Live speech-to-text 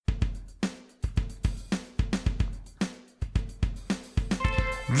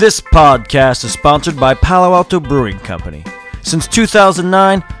This podcast is sponsored by Palo Alto Brewing Company. Since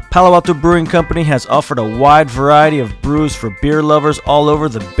 2009, Palo Alto Brewing Company has offered a wide variety of brews for beer lovers all over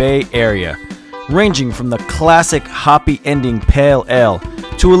the Bay Area, ranging from the classic hoppy ending pale ale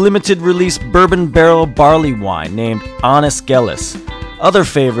to a limited release bourbon barrel barley wine named Honest Gellis. Other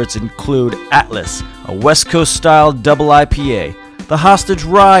favorites include Atlas, a West Coast style double IPA, the Hostage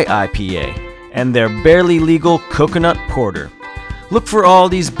Rye IPA, and their barely legal coconut porter. Look for all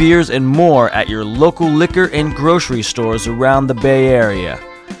these beers and more at your local liquor and grocery stores around the Bay Area.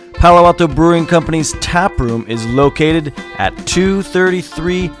 Palo Alto Brewing Company's tap room is located at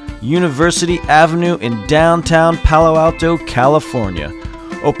 233 University Avenue in downtown Palo Alto, California.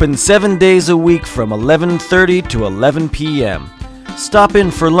 Open 7 days a week from 11:30 to 11 p.m. Stop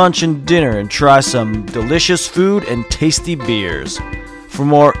in for lunch and dinner and try some delicious food and tasty beers. For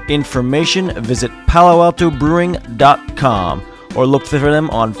more information, visit paloaltobrewing.com or look for them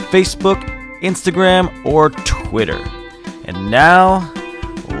on Facebook, Instagram, or Twitter. And now,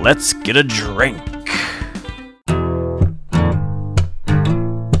 let's get a drink.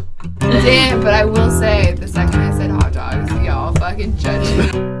 Damn, but I will say, the second I said hot dogs, y'all fucking judged me.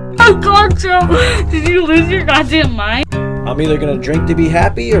 Oh god, Joe! Did you lose your goddamn mind? I'm either gonna drink to be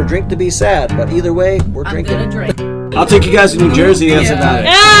happy or drink to be sad, but either way, we're drinking. I'm gonna drink. I'll take you guys to New Jersey and about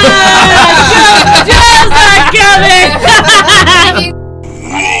it. Joe's not coming!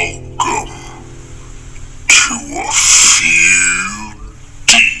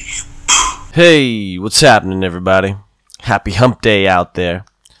 Hey, what's happening, everybody? Happy hump day out there.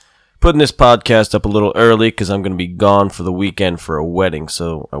 Putting this podcast up a little early because I'm going to be gone for the weekend for a wedding,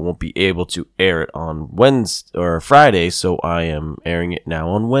 so I won't be able to air it on Wednesday or Friday, so I am airing it now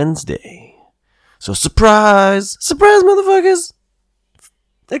on Wednesday. So surprise! Surprise, motherfuckers!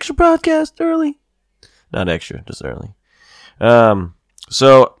 Extra podcast early. Not extra, just early.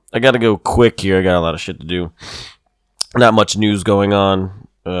 So I got to go quick here. I got a lot of shit to do. Not much news going on.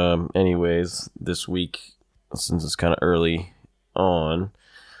 Anyways, this week, since it's kind of early on.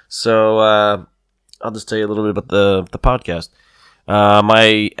 So, I'll just tell you a little bit about the podcast.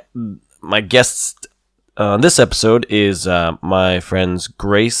 My guest on this episode is my friends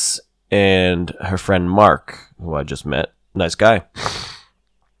Grace and her friend Mark, who I just met. Nice guy.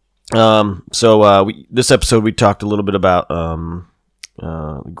 This episode we talked a little bit about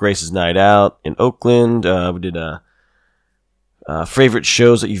Grace's night out in Oakland. We did favorite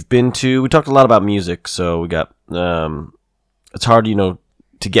shows that you've been to. We talked a lot about music, so we got it's hard, to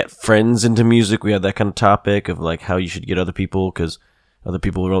get friends into music. We had that kind of topic of like how you should get other people because other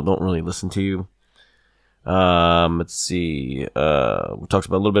people don't really listen to you. Let's see. We talked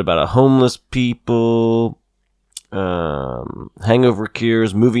about a little bit about homeless people, hangover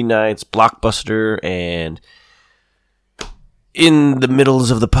cures, movie nights, Blockbuster, and in the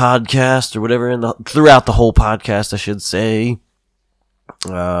middles of the podcast or whatever, throughout the whole podcast, I should say,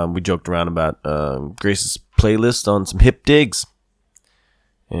 we joked around about Grace's playlist on some hip digs.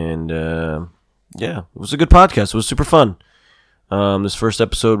 And, yeah, it was a good podcast. It was super fun. This first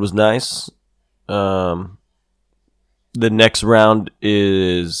episode was nice. The next round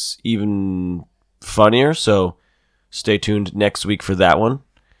is even funnier, so stay tuned next week for that one.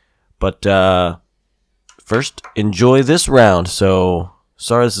 But, first, enjoy this round. So,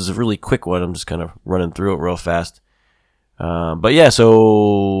 sorry this is a really quick one. I'm just kind of running through it real fast. But yeah,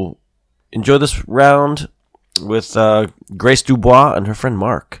 so enjoy this round with Grace Dubois and her friend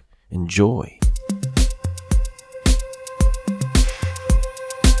Mark. Enjoy.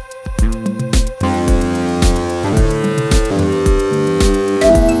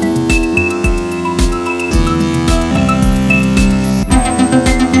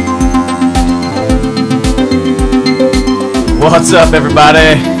 What's up,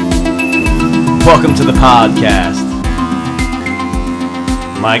 everybody? Welcome to the podcast.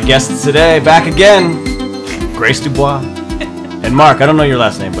 My guests today, back again, Grace Dubois and Mark. I don't know your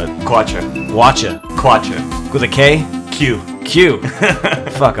last name, but Quacha. With a K? Q.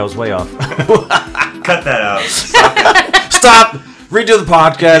 Fuck, I was way off. Cut that out. Stop! Redo the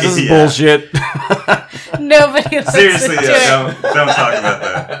podcast. This is bullshit. Nobody listens Seriously, to yeah, it. don't talk about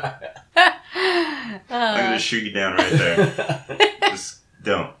that. I'm gonna shoot you down right there. Just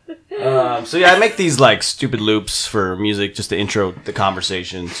don't. So yeah, I make these like stupid loops for music just to intro the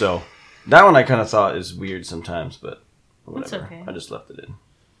conversation. So that one I kind of thought is weird sometimes, but whatever. It's okay. I just left it in.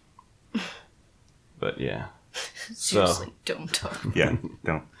 But yeah. Seriously, don't talk. Yeah,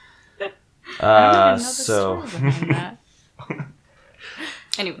 don't. So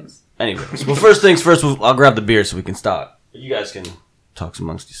Anyways, well, first things first. I'll grab the beer so we can start. You guys can talk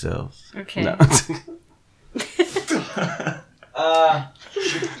amongst yourselves. okay. No.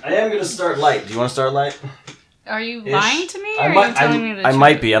 I am gonna start light. Do you want to start light? Are you Ish. lying to me, or are you telling me the truth? I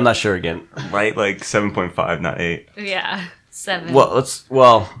might be. I'm not sure again. Light like 7.5, not 8. Yeah, 7.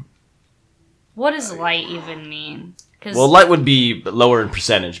 Well, What does light even mean? 'Cause light would be lower in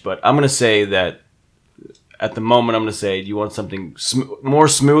percentage, but I'm gonna say that at the moment I'm gonna say, do you want something more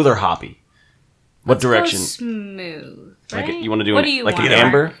smooth or hoppy? What let's go direction? smooth. Like Right? you want to do what do you like want, an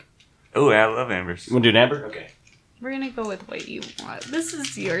amber? Mark? Oh, I love ambers. You want to do an amber? Okay. We're gonna go with what you want. This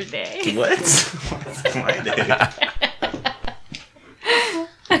is your day. What? What's my day?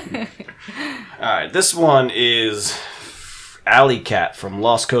 All right. This one is Alley Cat from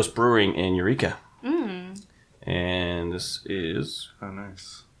Lost Coast Brewing in Eureka, and this is Oh,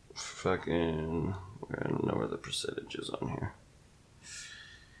 nice. fucking. I don't know where the percentage is on here.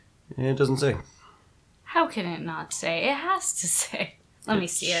 It doesn't say. How can it not say? It has to say. Let me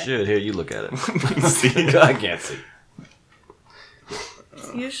see it. Shit, here, you look at it. See? I can't see.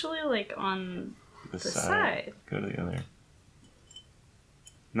 It's usually like on The the side. Go to the other.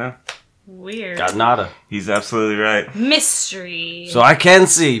 No, Weird. Got nada. he's absolutely right. Mystery. So I can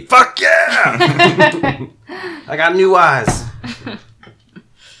see. Fuck yeah! I got new eyes.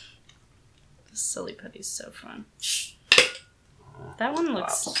 Silly Putty's so fun. That one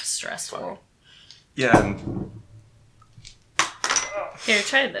looks stressful. Yeah. Here,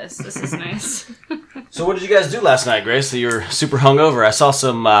 try this. This is nice. So what did you guys do last night, Grace? So you're super hungover. I saw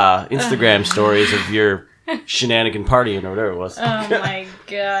some Instagram stories of your shenanigan partying or whatever it was. Oh my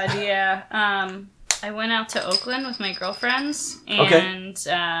god, yeah. I went out to Oakland with my girlfriends, and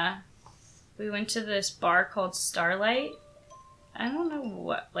we went to this bar called Starlight. I don't know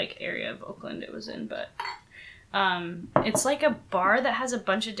what area of Oakland it was in, but it's like a bar that has a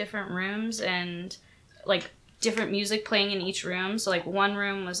bunch of different rooms and different music playing in each room. So one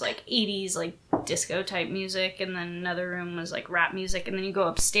room was 80s disco type music, and then another room was rap music, and then you go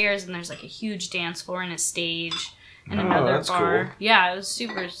upstairs and there's a huge dance floor and a stage and another that's bar. cool. Yeah, it was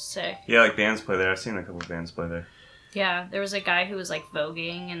super sick. Yeah, bands play there. I've seen a couple bands play there. Yeah, there was a guy who was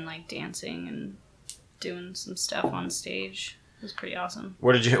voguing and dancing and doing some stuff on stage. It was pretty awesome.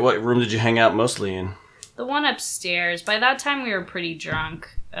 What room did you hang out mostly in? The one upstairs. By that time we were pretty drunk.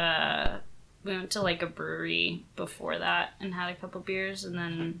 We went to a brewery before that and had a couple beers, and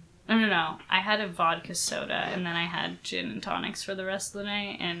then no. I had a vodka soda, and then I had gin and tonics for the rest of the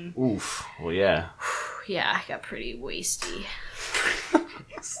night, and Oof. Well, yeah. yeah, I got pretty wasty.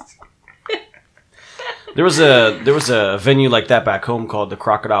 There was a venue like that back home called the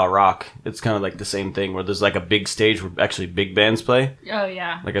Crocodile Rock. It's kind of the same thing where there's a big stage where actually big bands play. Oh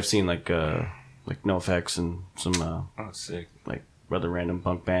yeah. I've seen NoFX and some Oh, sick. other random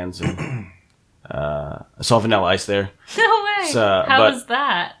punk bands, and I saw Vanilla Ice there. No way. So, How but- was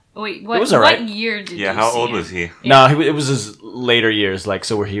that? Wait, It was alright. What year did you Yeah, how see old him? was he? No, it was his later years,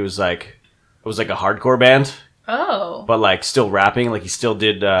 so where he was it was a hardcore band, Oh. but still rapping, he still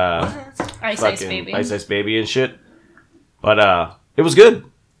did Ice Ice fucking Baby. Ice Ice Baby and shit. But it was good.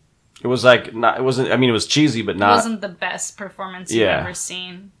 It was not. It wasn't. I mean, it was cheesy, but It not. wasn't the best performance you've Yeah. ever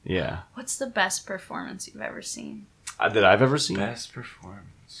seen. Yeah, What's the best performance you've ever seen? that I've ever seen. Best performance.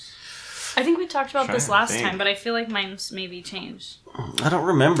 I think we talked about Trying this to last think. time, but I feel like mine's maybe changed. I don't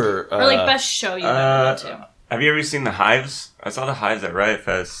remember. Or best show you've ever been to. Have you ever seen the Hives? I saw the Hives at Riot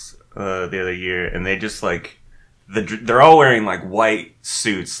Fest the other year, and they just they're all wearing white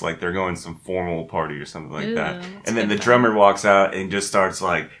suits, they're going to some formal party or something like Ooh, that. that's And then the good drummer walks out and just starts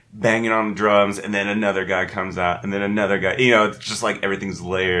banging on the drums, and then another guy comes out, and then another guy. It's just everything's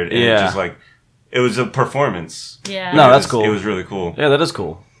layered. And Yeah. It's just it was a performance. Yeah. No, It that's was- cool. It was really cool. Yeah, that is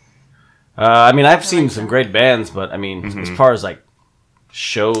cool. I mean, I've seen like some that. great bands, but I mean, as far as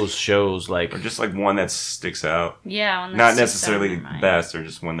shows Or just one that sticks out. Yeah. One that Not sticks out in necessarily your mind. best, or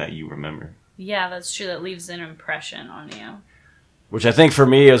just one that you remember. Yeah, that's true. That leaves an impression on you. which I think for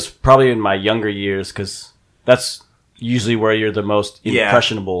me is probably in my younger years, because that's usually where you're the most Yeah.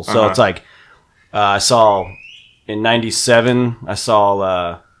 impressionable. So Uh-huh. it's I saw in '97, I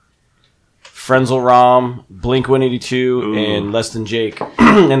saw Frenzel Rom, Blink 182, Ooh. and Less Than Jake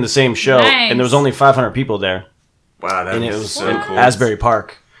in the same show, Nice. and there was only 500 people there, Wow, that and it was was so in cool. Asbury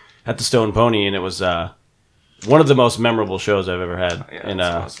Park at the Stone Pony, and it was one of the most memorable shows I've ever had. Yeah, and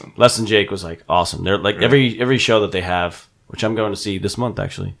that's awesome. Less Than Jake was awesome. They're every show that they have, which I'm going to see this month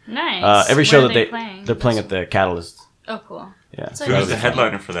actually. Nice. Every Where show are that playing? they're playing at the Catalyst. Oh, cool. Yeah. So Who was the nice.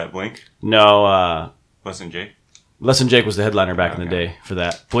 headliner for that, Blink? No, Less Than Jake? Less Than Jake was the headliner back in the day for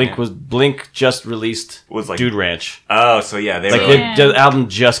that. Blink just released Was like Dude Ranch. Oh, so yeah, they Like were the album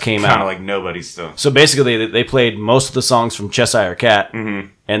just came kind of out. like nobody still. So basically, they played most of the songs from Cheshire Cat,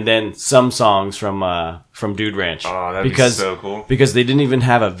 and then some songs from Dude Ranch. Oh, that'd be so cool. Because they didn't even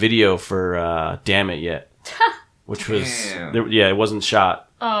have a video for Damn It yet, which was it wasn't shot.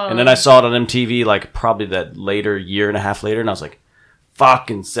 Oh. And then I saw it on MTV like probably that later year and a half later, and I was like,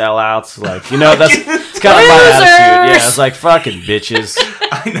 "Fucking sellouts!" Like that's it's kind of my attitude. Yeah, it's like fucking bitches.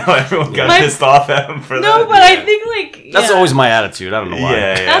 I know everyone got pissed off at him for that. No, but I think like That's always my attitude. I don't know why.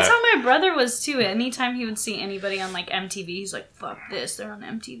 Yeah. That's how my brother was too. Anytime he would see anybody on like MTV, he's like, "Fuck this! They're on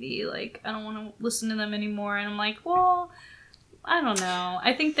MTV. Like, I don't want to listen to them anymore." And I'm like, "Well, I don't know.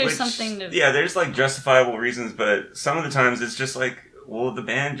 I think there's something to." Yeah, there's like justifiable reasons, but some of the times it's just like, well, the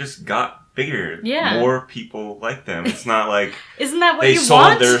band just got bigger. Yeah. More people like them. It's not like Isn't that what they you sold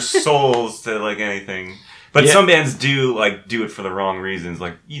want? their souls to like anything. But some bands do it for the wrong reasons.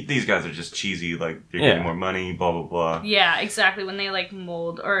 Like these guys are just cheesy. Like they're getting more money. Blah blah blah. Yeah, exactly. When they like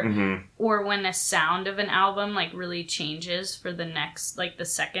mold or when a sound of an album like really changes for the next like the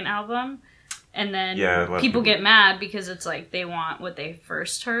second album, and then people get mad because it's like they want what they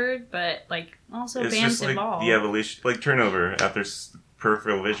first heard, but like also It's bands just like evolve. the evolution, like Turnover after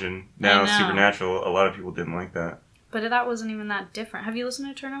Peripheral Vision. Now Supernatural. A lot of people didn't like that. But that wasn't even that different. Have you listened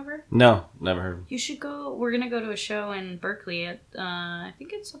to Turnover? No, never heard. You should go. We're gonna go to a show in Berkeley at I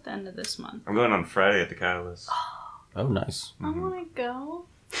think it's at the end of this month. I'm going on Friday at the Catalyst. Oh, nice. I want to go.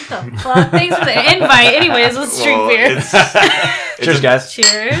 What the fuck? Thanks for the invite. Anyways, let's drink beer. Cheers, guys.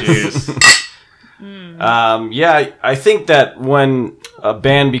 Cheers. Cheers. I think that when a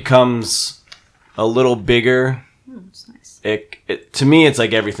band becomes a little bigger, It's nice. it to me it's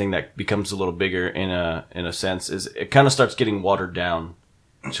like everything that becomes a little bigger in a sense is it kind of starts getting watered down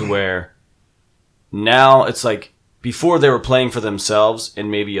to where now it's like before they were playing for themselves and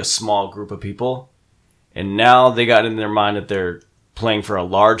maybe a small group of people, and now they got in their mind that they're playing for a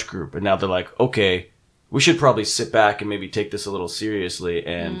large group, and now they're like, okay, we should probably sit back and maybe take this a little seriously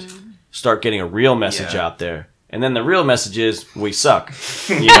and start getting a real message out there. And then the real message is we suck.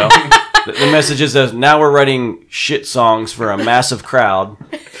 The message is that now we're writing shit songs for a massive crowd,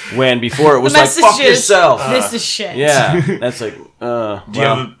 when before it was like, fuck yourself. This is shit. Yeah, that's like, Do you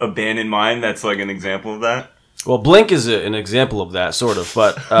have a band in mind that's like an example of that? Well, Blink is an example of that, sort of,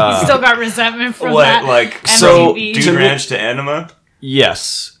 but... You still got resentment from What, that. like, so, MTV. Dude Ranch to Enema?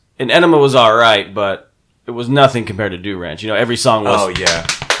 Yes. And Enema was alright, but it was nothing compared to Do Ranch. Every song was... Oh, yeah.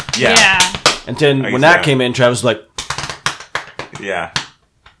 Yeah. And then when that came in, Travis was like... Yeah.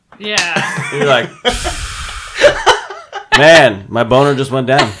 Yeah. You're like... Man, my boner just went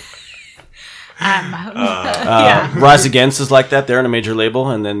down. Rise Against is like that. They're in a major label,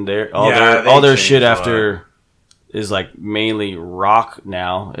 and then all their shit after is like mainly rock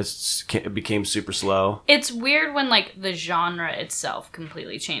now. It became super slow. It's weird when like the genre itself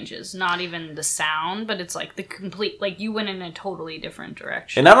completely changes. Not even the sound, but it's like the complete like you went in a totally different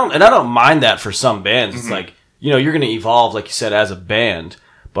direction. And I don't mind that for some bands. It's like, you're going to evolve, like you said, as a band,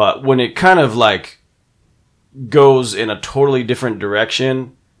 but when it kind of like goes in a totally different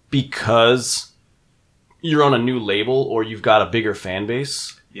direction because you're on a new label or you've got a bigger fan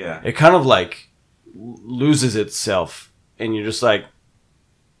base, it kind of like loses itself, and you're just like,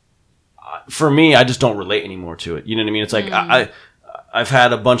 for me, I just don't relate anymore to it. You know what I mean? It's like I've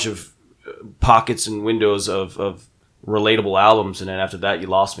had a bunch of pockets and windows of relatable albums, and then after that, you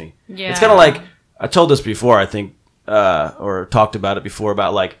lost me. Yeah. It's kind of like, I told this before, I think, or talked about it before,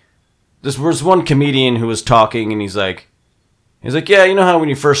 about like, there was one comedian who was talking, and he's like, yeah, you know how when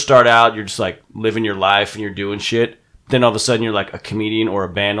you first start out, you're just like living your life and you're doing shit. Then all of a sudden you're like a comedian or a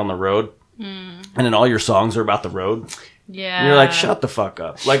band on the road. And then all your songs are about the road. Yeah. And you're like, shut the fuck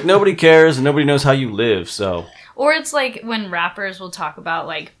up. Like, nobody cares and nobody knows how you live, so. Or it's like when rappers will talk about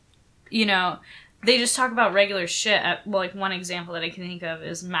like, they just talk about regular shit. Like one example that I can think of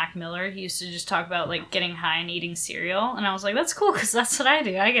is Mac Miller. He used to just talk about like getting high and eating cereal, and I was like, "That's cool," because that's what I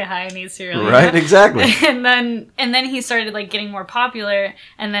do. I get high and eat cereal, right? Exactly. And then he started like getting more popular,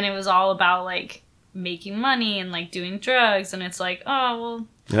 and then it was all about like making money and like doing drugs, and it's like, oh well.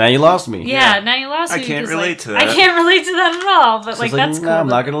 Now you lost me. Yeah, now you lost me. I can't relate to that. I can't relate to that at all. But So like that's no, cool. I'm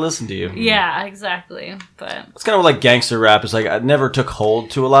not gonna listen to you. Yeah, exactly. But It's kind of like gangster rap. It's like I never took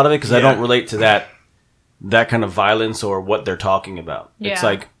hold to a lot of it because I don't relate to that kind of violence or what they're talking about. Yeah. It's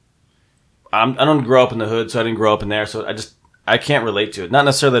like I don't grow up in the hood, so I didn't grow up in there, so I can't relate to it. Not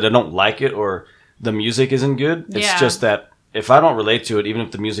necessarily that I don't like it or the music isn't good. It's just that if I don't relate to it, even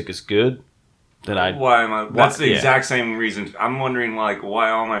if the music is good, then Why am I? That's the exact same reason. I'm wondering like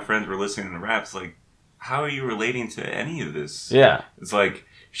why all my friends were listening to raps. Like how are you relating to any of this? Yeah. It's like,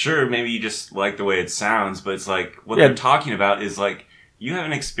 sure, maybe you just like the way it sounds, but it's like, what Yeah. they're talking about is like, you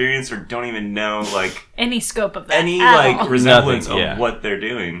haven't experienced or don't even know, like, Any scope of that. any, at like, all. resemblance Nothing, yeah. of what they're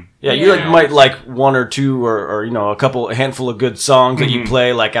doing. Yeah, you Yeah. like might like one or two or a handful of good songs that you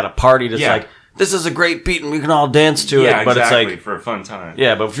play like at a party that's Yeah. like, this is a great beat and we can all dance to Yeah, it. But exactly, it's like, for a fun time.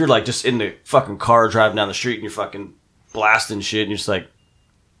 yeah, but if you're like just in the fucking car driving down the street and you're fucking blasting shit and you're just like,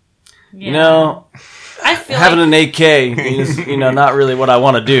 Yeah. you know, I feel having like, an AK is, not really what I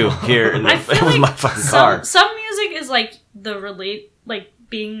want to do here in I the, feel with like my fucking car. some music is like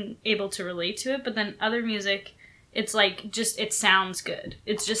being able to relate to it, but then other music, it's like just it sounds good.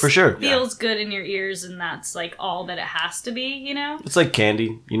 It's just For sure. feels good in your ears, and that's like all that it has to be. It's like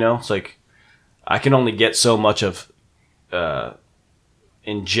candy, It's like I can only get so much of,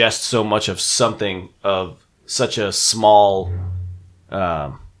 ingest so much of something of such a small,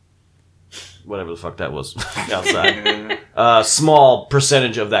 whatever the fuck that was outside. Small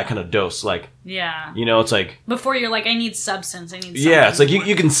percentage of that kind of dose. Like, Yeah. it's like, Before you're like, I need substance. I need. yeah, it's like something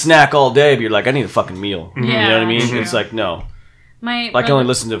you can snack all day, but you're like, I need a fucking meal. You know what I mean? true. It's like, no. My I can only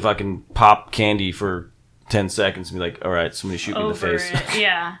listen to fucking pop candy for 10 seconds and be like, all right, somebody shoot me in the over face. it.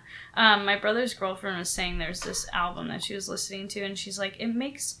 Yeah. My brother's girlfriend was saying there's this album that she was listening to, and she's like,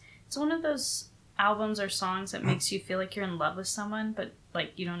 it's one of those albums or songs that makes you feel like you're in love with someone, but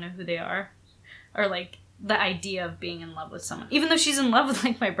like you don't know who they are, or like the idea of being in love with someone, even though she's in love with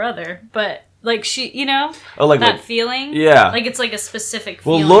like my brother, but like she, Oh, like, that feeling, yeah. like it's like a specific.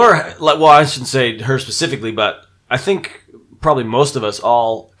 Well, feeling. Laura, well, I shouldn't say her specifically, but I think probably most of us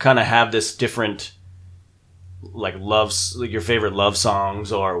all kind of have this different, like your favorite love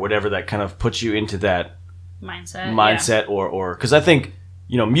songs or whatever that kind of puts you into that mindset, or because I think,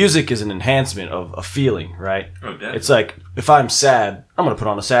 music is an enhancement of a feeling, right? Oh, definitely. It's like, if I'm sad, I'm going to put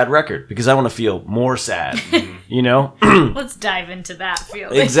on a sad record because I want to feel more sad, Yeah. Let's dive into that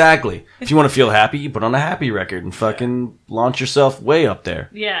feeling. Exactly. If you want to feel happy, you put on a happy record and fucking launch yourself way up there.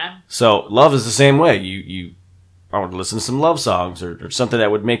 Yeah. So love is the same way. I want to listen to some love songs or something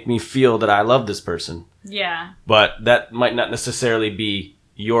that would make me feel that I love this person. Yeah. But that might not necessarily be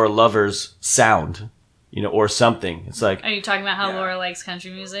your lover's sound, or something. It's like, Are you talking about how Laura likes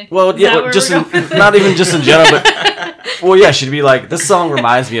country music? well, Is yeah, that well, where just we're going? not even just in general, but well, yeah, she'd be like, this song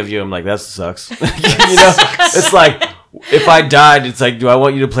reminds me of you. I'm like, that sucks. It's like, if I died, it's like, do I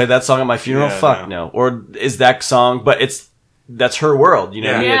want you to play that song at my funeral? Yeah, Fuck no. Or is that song? But that's her world. You know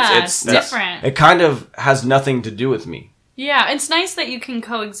what I mean? Yeah, it's different. It kind of has nothing to do with me. Yeah, it's nice that you can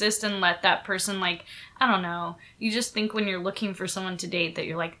coexist and let that person, like, I don't know, you just think when you're looking for someone to date that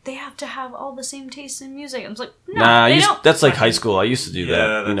you're like, they have to have all the same taste in music. I was like, no, Nah, they don't. that's like high school. I used to do Yeah,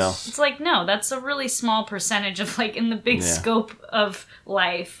 that, that's- It's like, no, that's a really small percentage of, like, in the big Yeah. scope of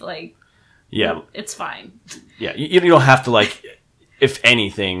life, like, Yeah, it's fine. yeah. You don't have to, like, if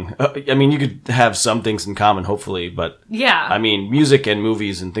anything. I mean, you could have some things in common, hopefully, but Yeah. I mean, music and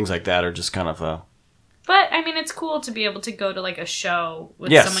movies and things like that are just kind of But, I mean, it's cool to be able to go to, like, a show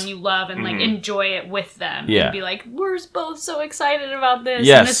with Yes. someone you love and, like, enjoy it with them. Yeah. And be like, we're both so excited about this.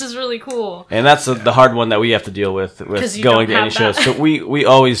 Yes. And this is really cool. and that's the hard one that we have to deal with 'Cause you going don't to any have shows. that. So we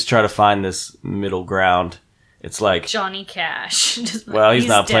always try to find this middle ground. It's like, Johnny Cash. Just- well, he's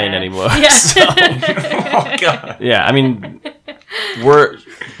not playing dead. anymore. Yeah. So, Oh, God. yeah, I mean,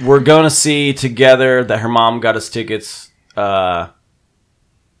 we're going to see together that her mom got us tickets.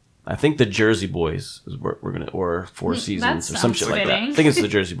 I think the Jersey Boys is where we're gonna, or Four Seasons or some sounds shit like that. fitting. I think it's the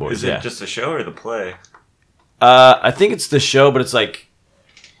Jersey Boys. Is yeah, it just a show or the play? I think it's the show, but it's like,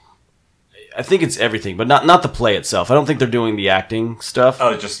 I think it's everything, but not the play itself. I don't think they're doing the acting stuff.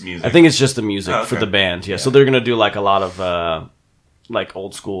 Oh, just music. I think it's just the music Oh, for okay. the band. Yeah, so they're gonna do like a lot of like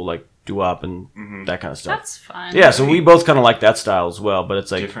old school like doo-wop and that kind of stuff. That's fun. Yeah, so we both kind of like that style as well, but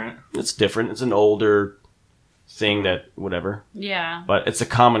it's like Different? It's different. It's an older thing that whatever, Yeah. but it's a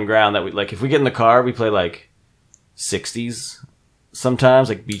common ground that we like. If we get in the car, we play like 60s sometimes,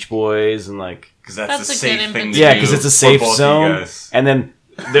 like Beach Boys and like Because that's That's a a safe good thing to yeah, do because it's a for safe both of you zone. guys. And then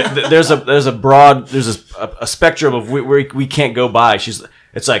there's a broad a spectrum of where we can't go by.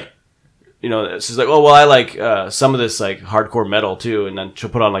 It's like, she's like, oh well, I like some of this like hardcore metal too, and then she'll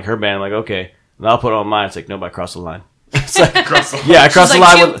put on like her band. I'm like, okay, and I'll put on mine. It's like, nope, I crossed the line. It's like, Cross the line. yeah, I crossed She's the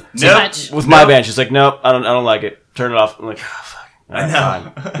like, line too with Nope. much. with my Nope. band. She's like, nope, I don't like it. Turn it off. I'm like, oh, fuck. I know.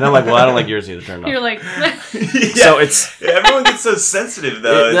 Fine. And I'm like, well, I don't like yours either. Turn it You're off. like, So it's Yeah, everyone gets so sensitive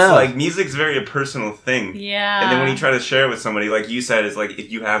though. It's Yeah. like music's very a personal thing. yeah. And then when you try to share it with somebody, like you said, it's like if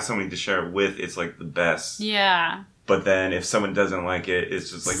you have somebody to share it with, it's like the best. yeah. But then if someone doesn't like it, it's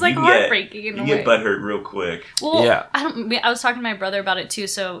just like, It's like you heartbreaking in a get way. butthurt real quick. Well, Yeah. I was talking to my brother about it too.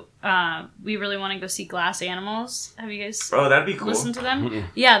 So we really want to go see Glass Animals. Have you guys Oh, that'd be cool. listened to them? Mm-mm.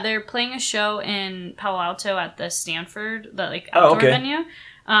 Yeah, they're playing a show in Palo Alto at the Stanford, the like Oh, outdoor okay. venue.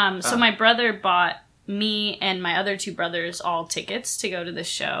 So my brother bought me and my other two brothers all tickets to go to the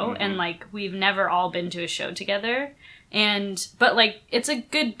show, and like we've never all been to a show together. But like it's a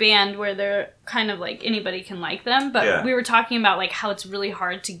good band where they're kind of like anybody can like them, but we were talking about like how it's really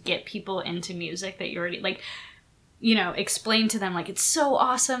hard to get people into music that you already like, you know, explain to them like it's so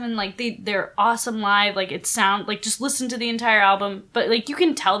awesome and like they're awesome live, like it sound like just listen to the entire album, but like you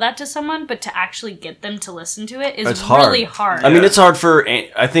can tell that to someone, but to actually get them to listen to it is It's hard. really hard. I mean, it's hard for,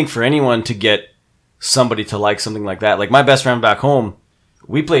 I think, for anyone to get somebody to like something like that. Like my best friend back home,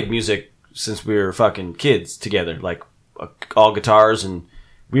 we played music since we were fucking kids together, like all guitars, and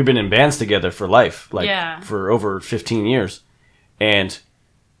we've been in bands together for life, like for over 15 years. And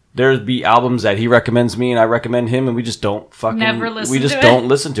there'd be albums that he recommends me and I recommend him, and we just don't fucking don't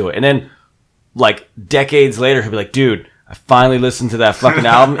listen to it. And then like decades later, he'll be like, dude, I finally listened to that fucking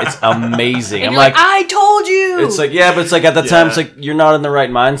album. It's amazing. And I'm you're like, I told you. It's like, yeah, but it's like at the time, it's like you're not in the right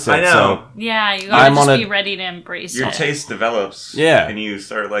mindset. I know. So yeah, you gotta just be ready to embrace your it. taste develops. Yeah. And you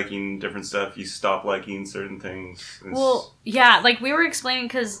start liking different stuff. You stop liking certain things. Well, yeah, like we were explaining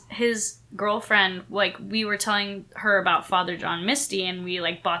because his girlfriend, like we were telling her about Father John Misty, and we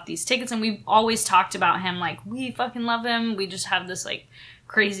like bought these tickets, and we always talked about him. Like we fucking love him. We just have this like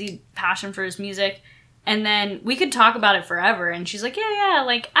crazy passion for his music. And then we could talk about it forever. And she's like, yeah,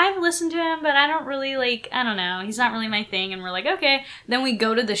 like, I've listened to him, but I don't really, like, I don't know. He's not really my thing. And we're like, okay. Then we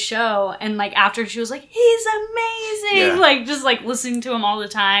go to the show. And, like, after she was like, he's amazing. Yeah. Like, just, like, listening to him all the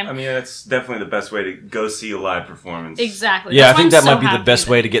time. I mean, that's definitely the best way to go see a live performance. Exactly. yeah, I That's why think I'm that so might be the happy best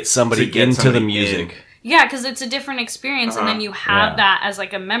that- way to get somebody into the music. Yeah, because it's a different experience. And then you have that as,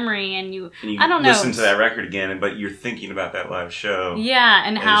 like, a memory. And you I don't know. Listen to that record again, but you're thinking about that live show. Yeah,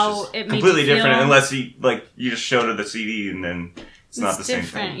 and how it's it completely makes you different feel. unless you just showed her the CD and then it's not the same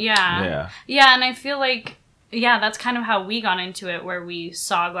different. thing. Yeah. Yeah, and I feel like that's kind of how we got into it, where we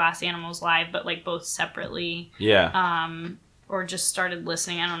saw Glass Animals live, but like both separately. Yeah. Or just started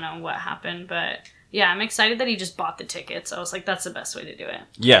listening. I don't know what happened, but yeah, I'm excited that he just bought the tickets. I was like, that's the best way to do it.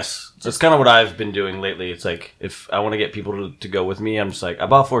 Yes. That's kind of what I've been doing lately. It's like, if I want to get people to go with me, I'm just like, I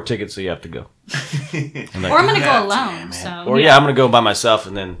bought 4 tickets, so you have to go. I'm like, Or I'm going to go alone. So or I'm going to go by myself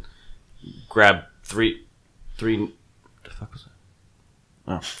and then grab three. What the fuck was that?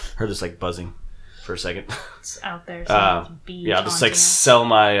 Oh, heard this like buzzing for a second. It's out there. So Yeah, I'll just like sell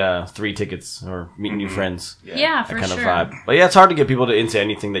my 3 tickets or meet new friends. Yeah, for that kind sure. of vibe. But yeah, it's hard to get people into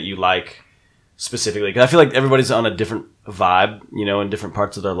anything that you like specifically, because I feel like everybody's on a different vibe, you know, in different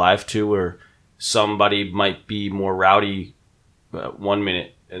parts of their life too, where somebody might be more rowdy 1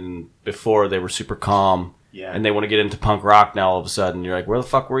 minute and before they were super calm. Yeah. And they want to get into punk rock now all of a sudden. You're like, where the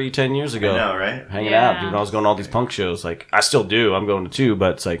fuck were you 10 years ago? I know, right? Hanging out, dude. I was going to all these punk shows. Like, I still do. I'm going to 2,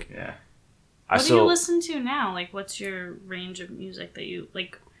 but it's like... Yeah. What do you listen to now? Like, what's your range of music that you...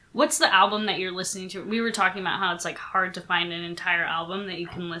 Like, what's the album that you're listening to? We were talking about how it's, like, hard to find an entire album that you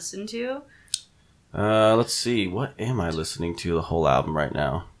can listen to. Let's see. What am I listening to the whole album right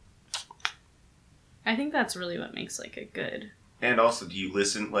now? I think that's really what makes, like, a good... And also, do you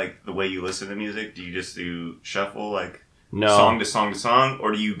listen, like, the way you listen to music? Do you just do shuffle, like, No. song to song to song?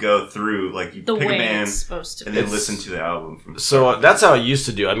 Or do you go through, like, you The pick a way band it's supposed to and be. then listen to the album? From So that's how I used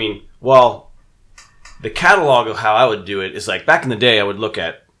to do. I mean, well, the catalog of how I would do it is like back in the day, I would look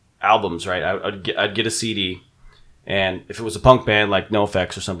at albums, right? I'd get a CD, and if it was a punk band like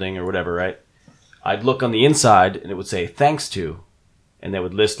NoFX or something or whatever, right? I'd look on the inside, and it would say "Thanks to," and they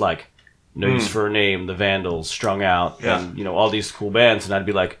would list like No Use for a Name, The Vandals, Strung Out, and you know all these cool bands, and I'd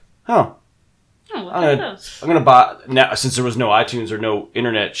be like, huh. Oh, look at those. I'm gonna buy now, since there was no iTunes or no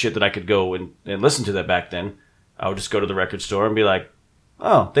internet shit that I could go and listen to that back then. I would just go to the record store and be like,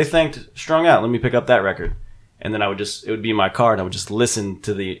 "Oh, they thanked Strung Out. Let me pick up that record." And then it would be in my car, and I would just listen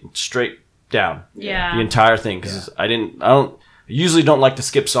to the straight down, Yeah. the entire thing, because I usually don't like to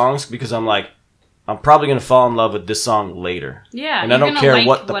skip songs because I'm like, I'm probably gonna fall in love with this song later. Yeah. And I you're don't gonna care like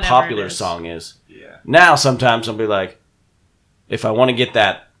what the whatever popular it is. song is. Yeah. Now sometimes I'll be like, if I want to get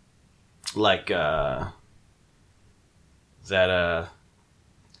that, like kind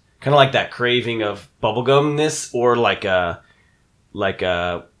of like that craving of bubblegumness, or like So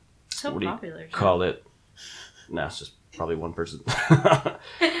what do you popular. call it? No, it's just probably one person.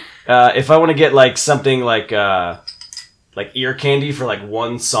 If I want to get like something like ear candy for like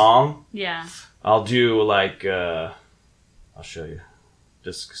one song, Yeah. I'll do like I'll show you,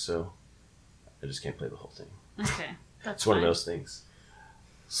 just so I just can't play the whole thing. Okay, that's It's one of fine. those things.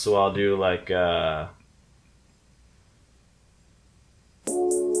 So I'll do like, Yeah.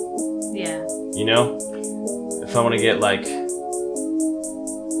 you know, if I want to get like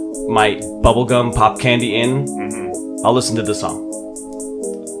my bubblegum pop candy in, I'll listen to this song.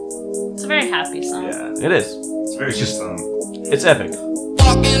 It's a very happy song. Yeah, It is. it's a very good song. It's epic.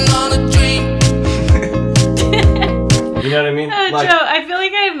 Walking on a dream. You know what I mean? Like, Joe, I feel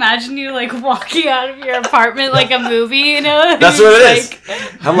like I imagine you like walking out of your apartment like a movie, you know? that's what it is.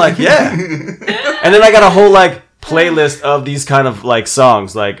 I'm like, yeah. And then I got a whole like playlist of these kind of like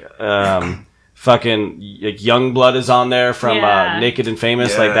songs, like fucking like Youngblood is on there from Yeah. Naked and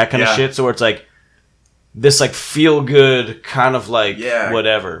Famous, Yeah, like that kind of yeah. shit. So where it's like this like feel good kind of like Yeah.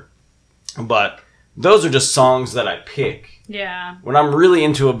 whatever. But those are just songs that I pick. Yeah. When I'm really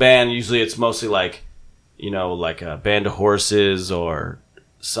into a band, usually it's mostly like, you know, like a Band of Horses or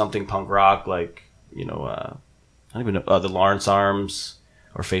something punk rock, like, you know, I don't even know, the Lawrence Arms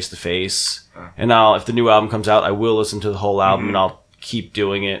or Face to Face. And now, if the new album comes out, I will listen to the whole album and I'll keep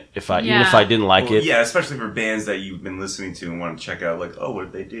doing it even if I didn't like Well, it. yeah, especially for bands that you've been listening to and want to check out, like, oh,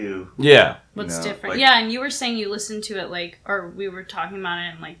 what did they do? Yeah. What's know, different? like- Yeah, and you were saying you listened to it like, or we were talking about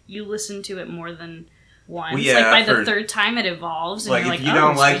it, and like you listened to it more than once. Well, yeah, like by the for- third time it evolves, and Like, you're if like, you oh,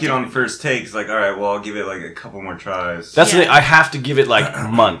 don't it's like way it on different. first take, it's like, all right, well, I'll give it like a couple more tries. That's the Yeah. thing. I have to give it like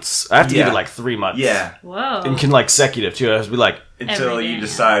months. I have to give Yeah. it like 3 months. yeah, Whoa. And consecutive too. I have to be like, until Every you day,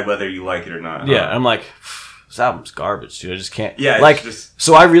 decide whether you like it or not. yeah. I'm like, this album's garbage, dude. I just can't. Yeah, it's Like, just-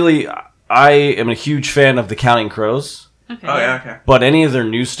 so I am a huge fan of the Counting Crows. Okay. Oh, yeah, okay. But any of their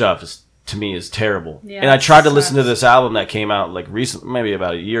new stuff is, to me, is terrible. Yeah, and I tried to listen to sucks. this album that came out like recently, maybe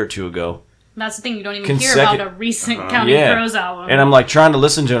about a year or two ago. That's the thing, you don't even hear about a recent Counting Yeah. Crows album. And I'm like trying to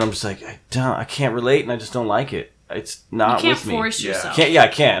listen to it. And I'm just like, I can't relate, and I just don't like it. It's you not can't with me. force Yeah. yourself. I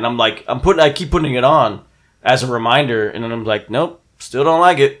can't. And I'm like, I keep putting it on as a reminder, and then I'm like, nope, still don't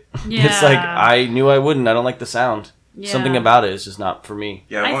like it. It's like Yeah. I knew I wouldn't. I don't like the sound. Yeah. Something about it is just not for me.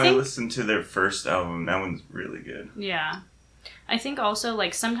 Yeah, I I want to think- listen to their first album. That one's really good. Yeah. I think also,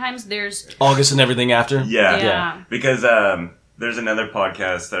 like, sometimes there's... August and everything after. Yeah. Yeah. Because there's another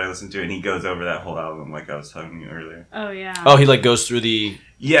podcast that I listen to, and he goes over that whole album, like I was telling you earlier. Oh, yeah. Oh, he like goes through the.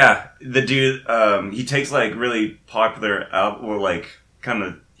 Yeah, the dude, he takes like really popular album, or like kind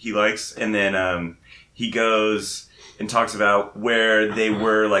of he likes, and then he goes and talks about where they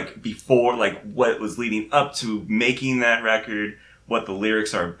were like before, like what was leading up to making that record, what the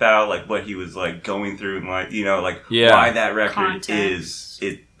lyrics are about, like what he was like going through, and like like Yeah. why that record Context.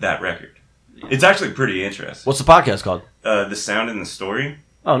 is that record. It's actually pretty interesting. What's the podcast called? The Sound and the Story.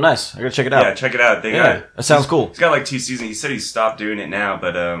 Oh, nice. I gotta check it out. Yeah, check it out. They Yeah, got that sounds cool. It's got like 2 seasons. He said he stopped doing it now,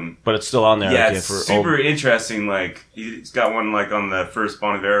 but But it's still on there. yeah, like, it's for super old- interesting. Like he's got one like on the first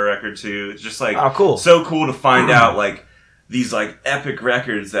Bon Iver record too. It's just like Oh, cool. so cool to find out like these like epic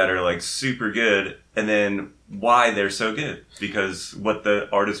records that are like super good, and then why they're so good because what the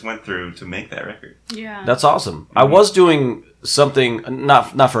artist went through to make that record. Yeah. That's awesome. I was doing something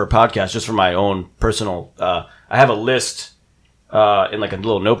not for a podcast, just for my own personal. I have a list in like a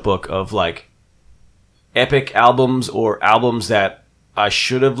little notebook of like epic albums or albums that I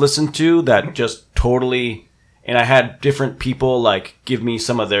should have listened to that just totally. And I had different people like give me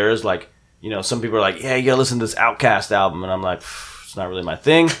some of theirs. Like some people are like, yeah, you gotta listen to this Outkast album, and I'm like, it's not really my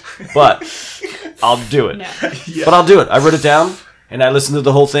thing, but I'll do it. No. But I'll do it. I wrote it down and I listened to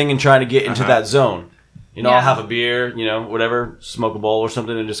the whole thing and trying to get into that zone. I'll Yeah. have a beer, whatever, smoke a bowl or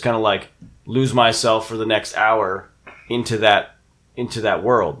something, and just kind of like lose myself for the next hour into that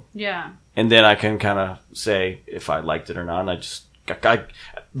world. Yeah. And then I can kind of say if I liked it or not. And I just,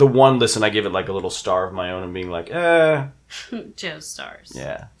 the one listen, I give it like a little star of my own and being like, Joe Stars.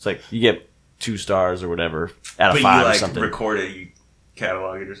 yeah. It's like you get 2 stars or whatever out of But 5 you or like something. record it, you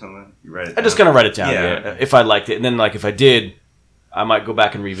catalog it or something. You write it. I just down. kind of write it down, Yeah. yeah. If I liked it. And then like if I did, I might go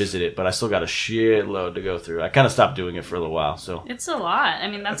back and revisit it, but I still got a shitload to go through. I kind of stopped doing it for a little while, so. It's a lot. I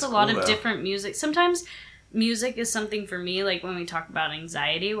mean, that's That's a lot cool, of though. different music. Sometimes music is something for me, like when we talk about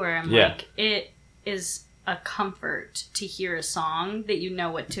anxiety, where I'm Yeah. like, it is a comfort to hear a song that you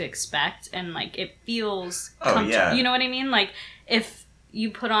know what to expect, and like it feels Oh, comfortable. yeah. You know what I mean? Like if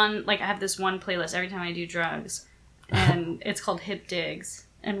you put on, like I have this one playlist every time I do drugs, and it's called Hip Digs.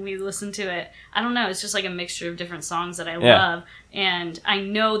 And we listen to it. I don't know. It's just like a mixture of different songs that I Yeah. love, and I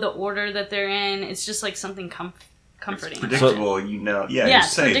know the order that they're in. It's just like something comforting. predictable. Yeah, Yeah, you're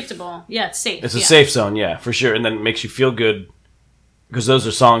it's safe. predictable. Yeah, it's safe. It's a yeah. safe zone, yeah, for sure. And then it makes you feel good because those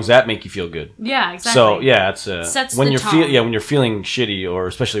are songs that make you feel good. Yeah, exactly. So yeah, it's Sets when the you're tone. when you're feeling shitty or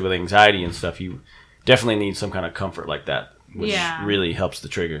especially with anxiety and stuff, you definitely need some kind of comfort like that, which Yeah. really helps the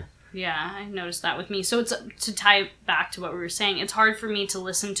trigger. Yeah, I noticed that with me. So it's to tie back to what we were saying. It's hard for me to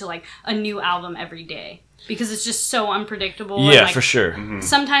listen to like a new album every day because it's just so unpredictable. Yeah, and, like, for sure.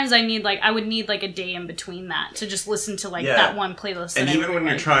 Sometimes I would need like a day in between that to just listen to like Yeah. that one playlist. And that I even when really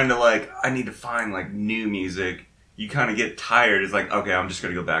you're like. trying to like, I need to find like new music, you kind of get tired. It's like, okay, I'm just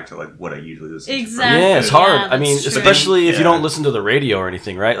gonna go back to like what I usually listen Exactly. Yeah, it's hard. I mean, that's true. especially if you Yeah. don't listen to the radio or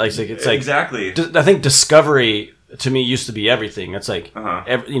anything, right? Like, it's to. like Exactly. I think discovery to me used to be everything. It's like,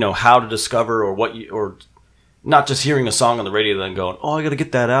 Uh-huh. how to discover or or not just hearing a song on the radio then going, oh, I got to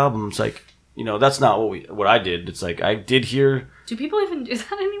get that album. It's like, that's not what I did. It's like I did hear. Do people even do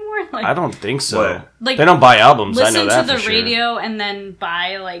that anymore? Like, I don't think so. What? Like, they don't buy albums. I know listen that to the for sure. radio and then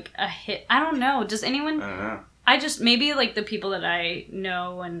buy like a hit. I don't know. Does anyone? I don't know. I just maybe like the people that I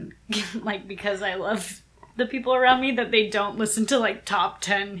know and like because I love the people around me that they don't listen to like top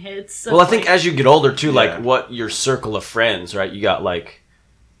 10 hits. Well, I think as you get older too, like Yeah. what your circle of friends, right? You got like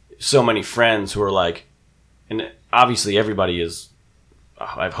so many friends who are like, and obviously everybody is,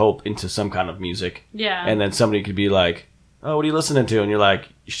 I hope, into some kind of music. yeah, And then somebody could be like, oh, what are you listening to? And you're like,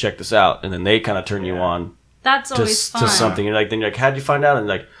 you should check this out. And then they kind of turn you Yeah. on that's to, always fun. to something. You're like, then you're like, how'd you find out? And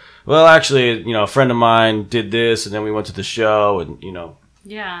like, well, actually, a friend of mine did this, and then we went to the show, and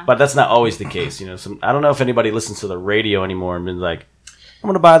Yeah, but that's not always the case. I don't know if anybody listens to the radio anymore and been like, I'm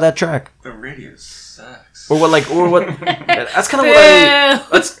gonna buy that track, The radio sucks. or what? That's kind of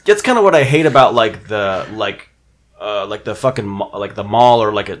what that's kind of what I hate about like the fucking like the mall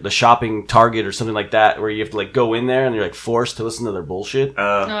or like the shopping Target or something like that, where you have to like go in there and you're like forced to listen to their bullshit,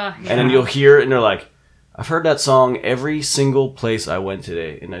 yeah. and then you'll hear it and they're like, I've heard that song every single place I went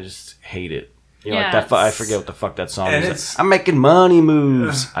today, and I just hate it. Yeah, like that. I it's- forget what the fuck that song And is. it's- I'm making money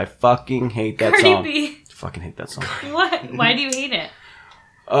moves. I fucking hate that Cardi song. B. Fucking hate that song. What? Why do you hate it?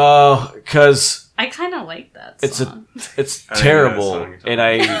 Cause I kind of like that it's song. it's I don't know that terrible, song you're talking and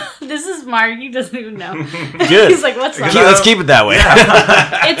I This is Mark. He doesn't even know. good. He's like, "What's that?" Let's keep it that way.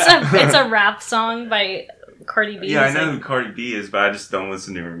 It's a rap song by Cardi B. Yeah, I He's know like- who Cardi B is, but I just don't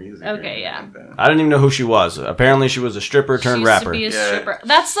listen to her music. or Okay, anything yeah. like that. I didn't even know who she was. Apparently, she was a stripper She turned used rapper. to be a Yeah. stripper.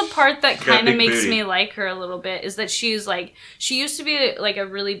 That's the part that She's got a kind of big makes booty. me like her a little bit. Is that she's like she used to be like a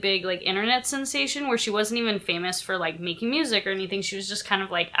really big like internet sensation where she wasn't even famous for like making music or anything. She was just kind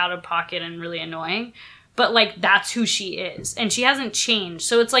of like out of pocket and really annoying. But like that's who she is, and she hasn't changed.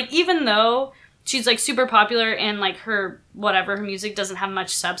 So it's like even though she's like super popular and like her music doesn't have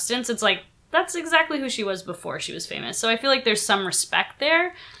much substance, it's like that's exactly who she was before she was famous. So I feel like there's some respect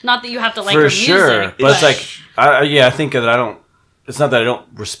there. Not that you have to like For her sure, music, but it's like, I think that I don't. It's not that I don't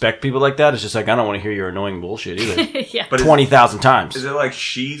respect people like that. It's just like I don't want to hear your annoying bullshit either. yeah. But 20,000 times. is it like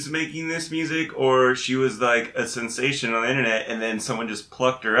she's making this music, or she was like a sensation on the internet, and then someone just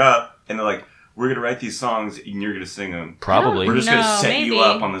plucked her up, and they're like, "We're gonna write these songs, and you're gonna sing them. Probably. We're just gonna No, set you maybe.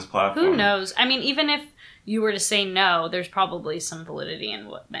 up on this platform." Who knows? I mean, even if you were to say no, there's probably some validity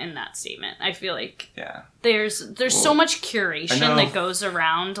in that statement. I feel like Yeah. there's so Well, much I curation know- that goes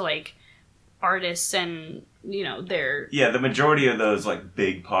around like artists and their Yeah, the majority of those like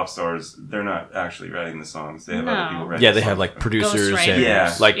big pop stars, they're not actually writing the songs. They have No. other people writing. Yeah, the they have songs like for them. producers Ghostwriters. and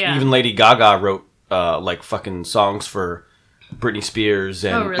Yeah. like Yeah. even Lady Gaga wrote like fucking songs for Britney Spears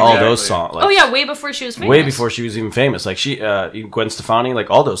and Oh, really? all those Exactly. songs. Like, oh yeah, way before she was famous. way before she was even famous. Like she, Gwen Stefani, like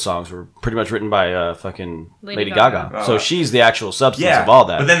all those songs were pretty much written by fucking Lady Lady Gaga. Gaga. So she's the actual substance Yeah, of all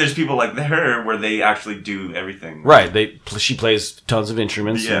that. But then there's people like her where they actually do everything. right? She plays tons of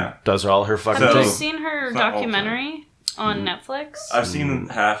instruments. Yeah. and does all her fucking Have you things. seen her It's not all documentary on Netflix? I've seen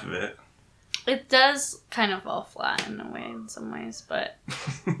half of it. It does kind of fall flat in a way, in some ways, but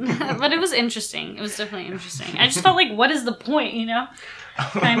but it was interesting. It was definitely interesting. I just felt like, what is the point,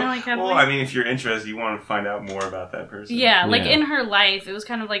 Kind of like having. Well, I mean, if you're interested, you want to find out more about that person. Yeah, like Yeah. in her life, it was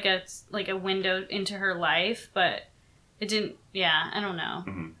kind of like a window into her life, but it didn't. Yeah, I don't know.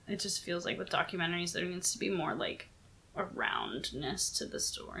 Mhm. It just feels like with documentaries, there needs to be more like a roundness to the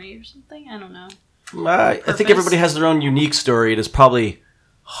story or something. I don't know. I think Purpose. everybody has their own unique story. It is probably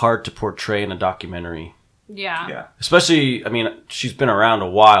hard to portray in a documentary. Yeah. Yeah. Especially, I mean, she's been around a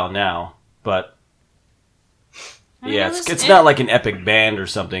while now, but I mean, yeah, it was- it's not like an epic band or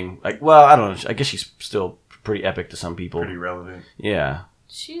something. Like, well, I don't know. I guess she's still pretty epic to some people. Pretty relevant. Yeah.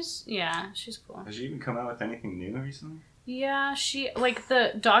 She's cool. Has she even come out with anything new recently? Yeah, she like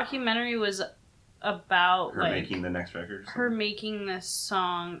the documentary was about Her like making the next record? or her making this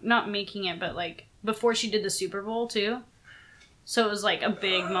song, not making it, but like before she did the Super Bowl too. So it was like a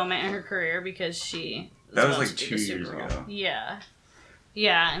big moment in her career because she That was, about like, to do 2 the Super years Bowl. ago. Yeah.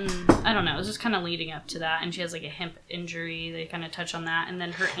 Yeah, and I don't know. It was just kind of leading up to that, and she has like a hip injury. They kind of touch on that, and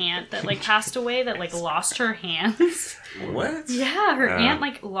then her aunt that like passed away that like lost her hands. What? Yeah, her aunt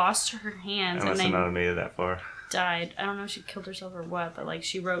like lost her hands I must have and not then made it that far. died. I don't know if she killed herself or what, but like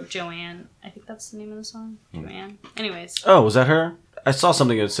she wrote Joanne. I think that's the name of the song. Joanne. Anyways. Oh, was that her? I saw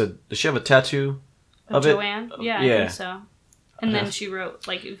something that said, does she have a tattoo of it? Joanne? Yeah, I think so. And then she wrote,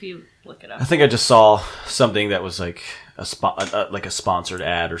 like, if you look it up. I think I just saw something that was like a sponsored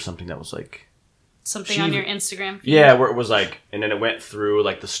ad or something that was like Something on your Instagram feed. Yeah, where it was like, and then it went through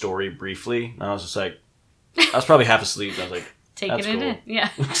like the story briefly, and I was just like, I was probably half asleep. And I was like, taking it cool. in, yeah.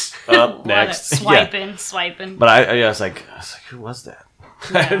 Up next, Swiping. But I was like, who was that?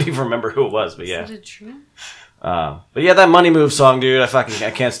 Yeah. I don't even remember who it was, but yeah. Is it true? But yeah, that Money Move song, dude,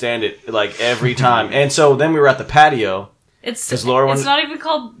 I can't stand it like every time. And so then we were at the patio. It's Laura it's not even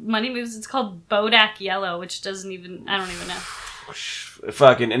called Money Moves. It's called Bodak Yellow, which doesn't even. I don't even know.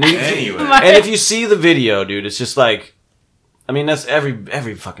 Fucking and Anyway. and if you see the video, dude, it's just like, I mean, that's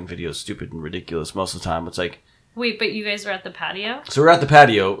every fucking video is stupid and ridiculous most of the time. It's like, Wait, but you guys were at the patio? so we're at the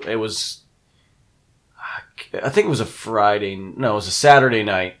patio. It was, I think it was a Friday. No, it was a Saturday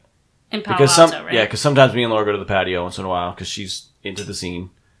night. In Palo Because Alto, right? yeah, because sometimes me and Laura go to the patio once in a while because she's into the scene.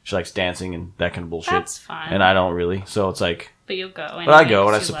 She likes dancing and that kind of bullshit. That's fine. And I don't really, so it's like, But you'll go. but I anyway, go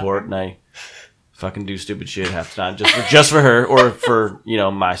and I 'cause you love support her. and I fucking do stupid shit half the time just for her or for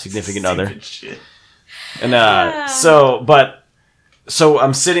my significant other. Stupid shit. And so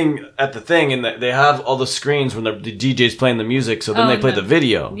I'm sitting at the thing and they have all the screens when the DJ's playing the music. So then they play the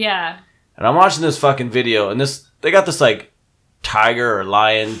video. Yeah. And I'm watching this fucking video, and they got this like tiger or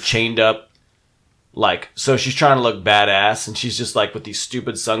lion chained up, like, so she's trying to look badass, and she's just like with these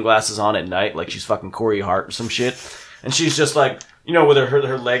stupid sunglasses on at night, like she's fucking Corey Hart or some shit, and she's just like, with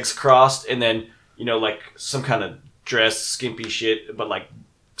her legs crossed, and then like some kind of dress, skimpy shit, but like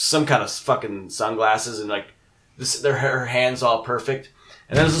some kind of fucking sunglasses, and like her hands all perfect,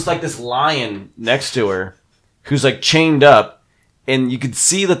 and then there's just like this lion next to her, who's like chained up. And you could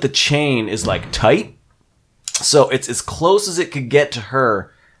see that the chain is like tight. So it's as close as it could get to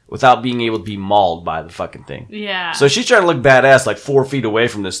her without being able to be mauled by the fucking thing. Yeah. So she's trying to look badass like 4 feet away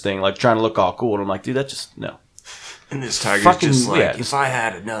from this thing, like trying to look all cool. And I'm like, dude, that just, no. And this tiger's Fucking- just like, yeah, if I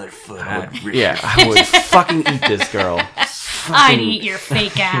had another foot, I'd rip Yeah, I would fucking eat this girl. I'd eat your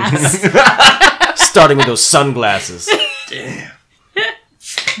fake ass. Starting with those sunglasses. Damn.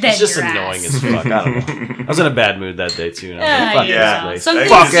 Then It's just your annoying ass. as fuck. I don't know. I was in a bad mood that day too. And I was like, fuck yeah. this Some place.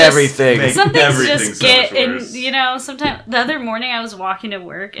 things Fuck just everything. make- Some things Everything's just so get, much and worse. sometimes the other morning I was walking to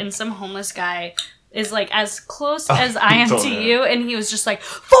work and some homeless guy is like as close as I am told to me you, and he was just like,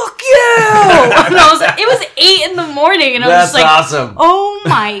 "Fuck you!" And I was like, it was 8 a.m, and I was That's just like, awesome. "Oh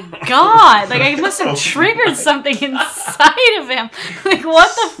my god!" Like I must have triggered something inside of him. Like,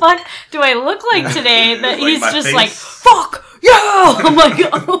 what the fuck do I look like today? That Like he's my just face? like, "Fuck you!" I'm like,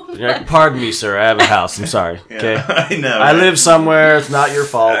 "Oh." You're like, pardon me, sir. I have a house. I'm sorry. Okay. Yeah, I know. I live somewhere. It's not your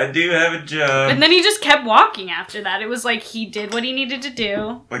fault. I do have a job. And then he just kept walking after that. It was like he did what he needed to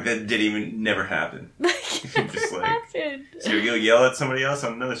do. Like that didn't even never happen. Just like, happened. so you go yell at somebody else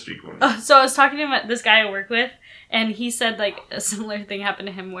on another street corner. So I was talking to him, this guy I work with, and he said like a similar thing happened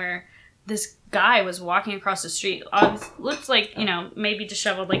to him where this guy was walking across the street. Looks like, maybe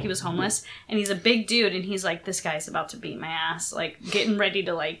disheveled, like he was homeless, and he's a big dude, and he's like, this guy's about to beat my ass, like getting ready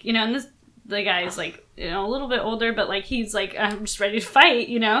to like, and the guy is like, a little bit older, but like he's like, I'm just ready to fight,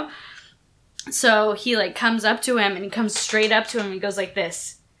 So he like comes up to him, and he comes straight up to him, and he goes like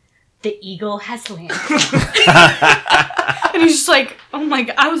this. The eagle has landed. And he's just like, oh my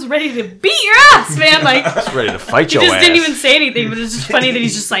god, I was ready to beat your ass, man. Like, I was ready to fight he your just ass. didn't even say anything, but it's just funny that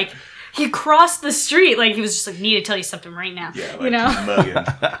he's just like, he crossed the street. Like, he was just like, need to tell you something right now. Yeah, like The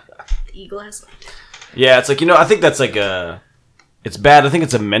mugging. eagle has landed. Yeah, it's like, I think that's like it's bad. I think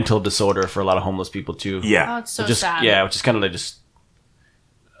it's a mental disorder for a lot of homeless people too. Oh, Yeah. it's so just sad. yeah, which is kind of like just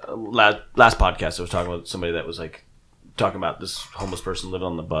last podcast I was talking about somebody that was like talking about this homeless person living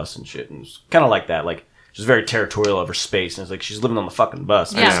on the bus and shit, and it was kind of like that, like just very territorial of her space, and it's like she's living on the fucking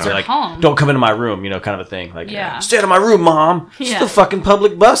bus. Yeah, basically, it's her like, home. don't come into my room, kind of a thing. Like, Yeah. stay out of my room, mom. It's Yeah. the fucking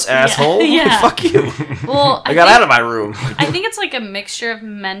public bus, asshole. Yeah. Fuck you. Well, I got out of my room. I think it's like a mixture of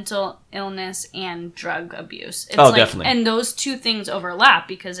mental illness and drug abuse. It's Oh, like, definitely. And those two things overlap,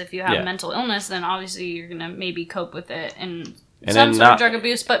 because if you have Yeah. mental illness, then obviously you're going to maybe cope with it and And some then sort not- of drug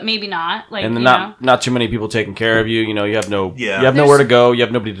abuse, but maybe not. Like, And then you know. not too many people taking care of you. You have Yeah. you have nowhere to go. You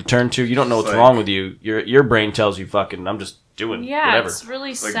have nobody to turn to. You don't know what's Like- wrong with you. Your brain tells you fucking I'm just doing Yeah, whatever. it's really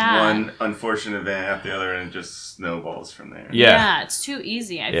Like sad. one unfortunate event after the other, and it just snowballs from there. Yeah. It's too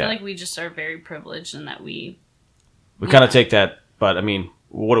easy. I Yeah. feel like we just are very privileged in that we We kind of take that But I mean,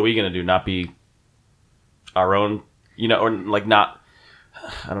 what are we gonna do? Not be our own, or like not.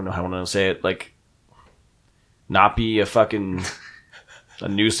 I don't know how I want to say it. Like, not be a fucking a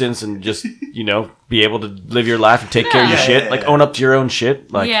nuisance and just be able to live your life and take care of your shit. Like own up to your own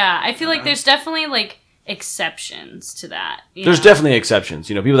shit. Like I feel like there's definitely like exceptions to that. There's definitely exceptions.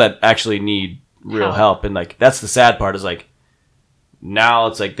 People that actually need real help, and like that's the sad part is like now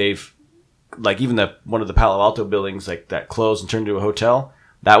it's like they've like even one of the Palo Alto buildings like that closed and turned into a hotel.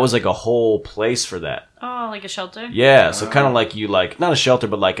 That was like a whole place for that. Oh, like a shelter? Yeah, so kind of like you like not a shelter,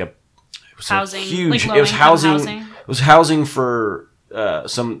 but like it was housing, huge. like it was housing. housing. It was housing for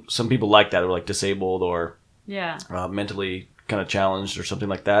some people like that, or like disabled or mentally kind of challenged or something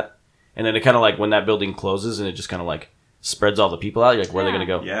like that. And then it kind of like when that building closes and it just kind of like spreads all the people out. You're like, where are they gonna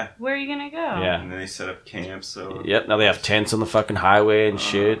go? Yeah. Where are you gonna go? Yeah. And then they set up camps. So. Yep. Now they have tents on the fucking highway and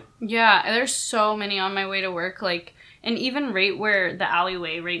shit. Yeah, there's so many on my way to work, like. And even right where the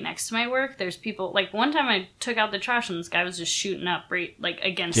alleyway right next to my work, there's people, like one time I took out the trash and this guy was just shooting up right like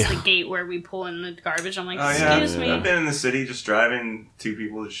against the gate where we pull in the garbage. I'm like, excuse me. I've been in the city just driving, 2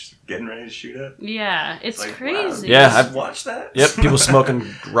 people just getting ready to shoot up. Yeah, it's like, Wow. crazy. Yeah, I've watched that. Yep, people smoking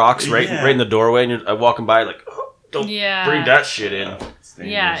rocks right in the doorway and you're walking by like, oh, don't bring that shit in.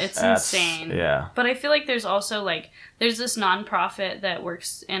 Yeah, it's insane. Yeah. But I feel like there's also like there's this nonprofit that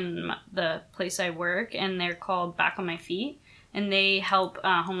works in the place I work, and they're called Back on My Feet, and they help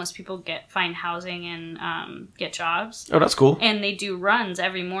homeless people find housing and get jobs. Oh, that's cool. And they do runs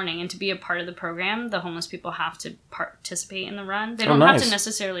every morning, and to be a part of the program, the homeless people have to participate in the run. They don't have to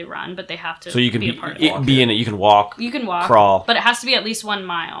necessarily run, but they have to. So you can be a part of it. Be in it. You can walk. You can walk, crawl, but it has to be at least 1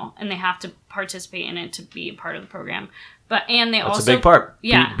 mile, and they have to participate in it to be a part of the program. But and they that's also a big part.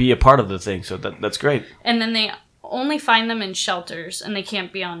 Yeah, be a part of the thing. So that's great. And then they only find them in shelters, and they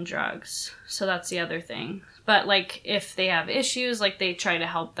can't be on drugs. So that's the other thing. But like if they have issues, like they try to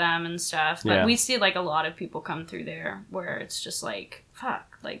help them and stuff. But we see like a lot of people come through there where it's just like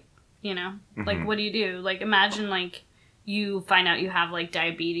fuck, like like what do you do? Like imagine like you find out you have like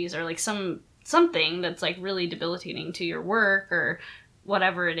diabetes or like something that's like really debilitating to your work or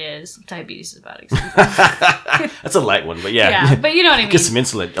whatever it is. Diabetes is a bad example. That's a light one, but yeah. Yeah, but you know what I mean. Get some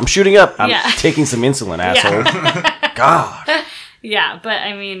insulin. I'm shooting up. I'm taking some insulin, asshole. God. Yeah, but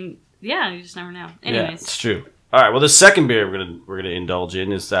I mean, yeah, you just never know. Anyways. Yeah, it's true. All right, well, the second beer we're gonna indulge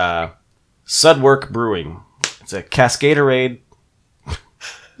in is Sudwork Brewing. It's a Cascaderade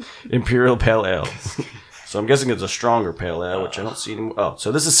Imperial Pale Ale. So I'm guessing it's a stronger pale ale, which I don't see anymore. Oh,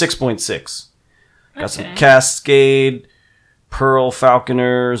 so this is 6.6. Got some Cascade, Pearl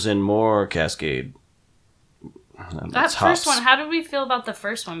Falconers, and more Cascade. That first one, how did we feel about the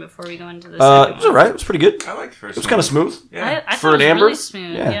first one before we go into the second one? one? It was alright. It was pretty good. I like the first one. It was kind of smooth. Yeah. I For thought an it was amber? really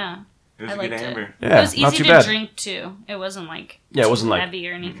smooth. Yeah. It was I a good liked amber. it. Yeah, It was not easy too to bad. drink too. It wasn't like Yeah, it wasn't too like heavy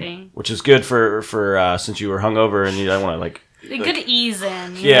or anything. which is good for since you were hungover and you don't want to like. It could ease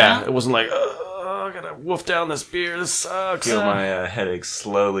in. Yeah, know? it wasn't like I gotta wolf down this beer. This sucks. Feel my headache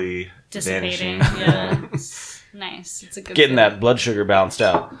slowly Dissipating. vanishing. Yeah. It's nice. It's a good Getting feeling. that blood sugar balanced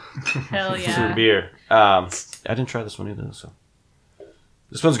out Hell through yeah. beer. I didn't try this one either, so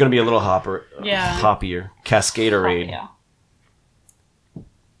this one's gonna be a little hoppier. Cascaderade. Yeah.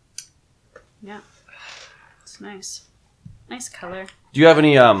 Yeah. It's nice. Nice color. Do you have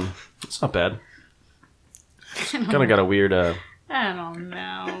any? It's not bad. Kind of got a weird, I don't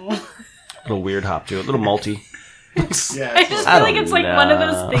know. little weird hop to it. A little malty. Yeah, I just feel I like don't it's like one of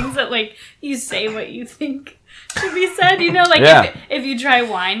know. those things that like you say what you think should be said. You know, like Yeah. if you try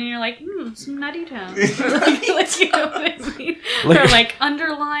wine and you're like, some nutty tones. like you know what I mean? Like- or like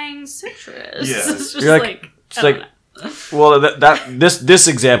underlying citrus. Yeah. It's just You're like it's I don't like- know. Well, this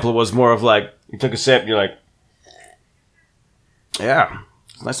example was more of like you took a sip and you're like, yeah,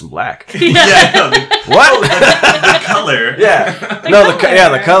 it's nice and black. yeah, no, What? the color. Yeah.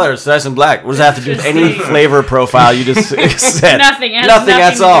 color. The color is nice and black. What does that have to do with any Interesting. flavor profile you just said? Nothing. It has Nothing. nothing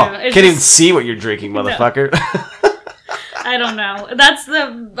That's to all. do. Can't It's even just- see what you're drinking, motherfucker. I don't know. That's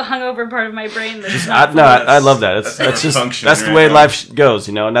the hungover part of my brain that's not I love that. That's just function that's the right way now. life goes,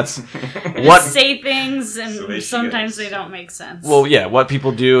 you know. And that's I what. say things and So there she sometimes goes. they don't make sense. Well, yeah, what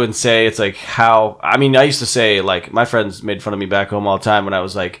people do and say. It's like how. I mean, I used to say like my friends made fun of me back home all the time when I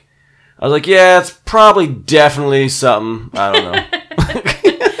was like, yeah, it's probably definitely something. I don't know.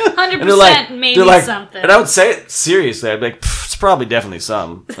 100% maybe something. And I would say it seriously. I'd be like, it's probably definitely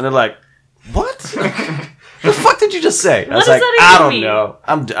something. And they're like, what? The fuck did you just say? I was does like, that I even don't mean? know.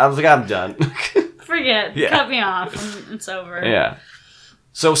 I was like, I'm done. Forget. Yeah. Cut me off. And it's over. Yeah.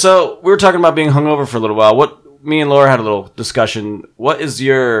 So we were talking about being hungover for a little while. Me and Laura had a little discussion. What is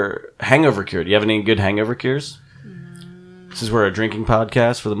your hangover cure? Do you have any good hangover cures? Since we're a drinking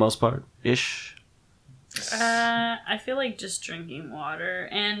podcast for the most part, ish. I feel like just drinking water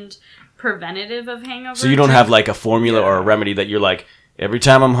and preventative of hangover. So you don't have like a formula or a remedy that you're like, every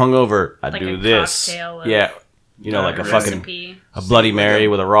time I'm hungover, I Like do a this. cocktail of Yeah. You know, like a fucking recipe. a Bloody Mary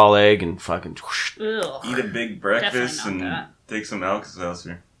with a raw egg and fucking. Whoosh. Ugh. Eat a big breakfast Definitely not and take some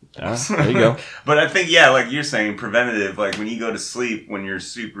Alka-Seltzer. There you go. But I think, yeah, like you're saying, preventative. Like when you go to sleep, when you're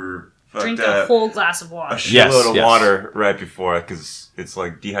super fucked Drink up, a whole glass of a water. shitload of Yes. water right before, because it's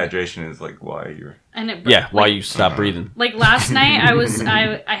like dehydration is like why you're. And it Yeah, why you stop breathing. Like last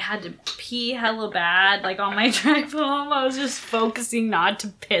night, I had to pee hella bad. Like on my drive home, I was just focusing not to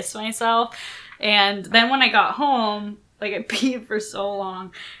piss myself. And then when I got home, like I peed for so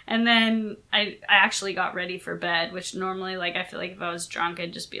long, and then I actually got ready for bed. Which normally, like I feel like if I was drunk,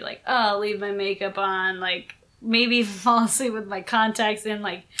 I'd just be like, oh, I'll leave my makeup on, like maybe fall asleep with my contacts in,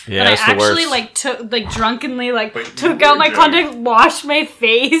 like. Yeah, but that's I the actually worst. like took like drunkenly like But you took out were my drunk. contacts, washed my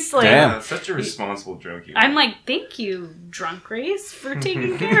face, like. Damn. Yeah, such a responsible drunkie. I'm like, thank you, Drunk Race, for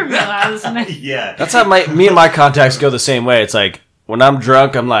taking care of me last night. yeah. That's how me and my contacts go the same way. It's like when I'm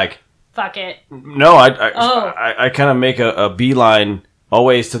drunk, I'm like, Fuck it. no, I Oh. kind of make a beeline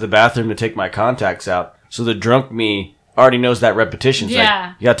always to the bathroom to take my contacts out. So the drunk me already knows that repetition. It's Yeah.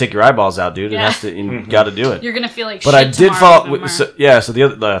 like, you gotta take your eyeballs out, dude. Yeah. It has to, you gotta do it. You're gonna feel like But shit I did tomorrow fall. even more. So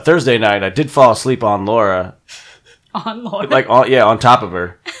the Thursday night, I did fall asleep on Laura, On Laura. like on top of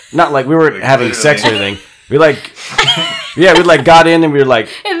her. Not like we were Like, having sex or literally. anything. We like, yeah, we like got in and we were like,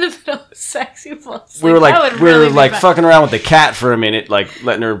 in the middle of sex, you fall asleep. we were That like would we were really be like bad. fucking around with the cat for a minute, like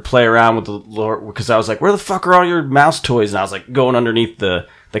letting her play around with the Laura, because I was like, where the fuck are all your mouse toys? And I was like going underneath the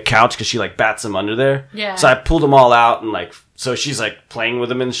couch because she like bats them under there. Yeah. So I pulled them all out and like, so she's like playing with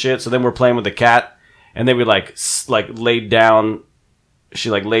them and shit. So then we're playing with the cat, and then we like laid down. She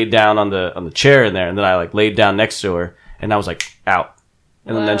like laid down on the chair in there, and then I like laid down next to her, and I was like out.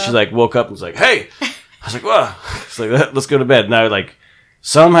 And then she like woke up and was like, "Hey," I was like, "Whoa!" It's like, "Let's go to bed." And I like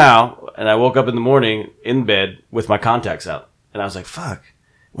somehow, and I woke up in the morning in bed with my contacts out, and I was like, "Fuck,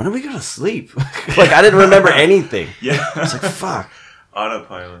 when did we go to sleep?" Like I didn't remember anything. Yeah. I was like, "Fuck."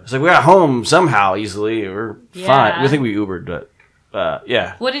 Autopilot. It's like we got home somehow easily. We're fine. Yeah. We think we Ubered, but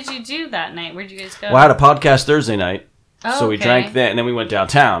yeah. What did you do that night? Where'd you guys go? Well, I had a podcast Thursday night, Oh, so we okay. drank then, and then we went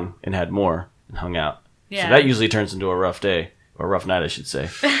downtown and had more and hung out. Yeah. So that usually turns into a rough day, or a rough night, I should say,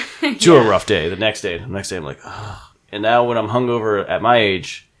 to a rough day. The next day, I'm like, ugh. And now when I'm hungover at my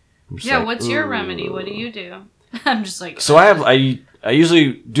age, I'm just Yeah, like, what's your "Ooh." remedy? What do you do? I'm just like, So I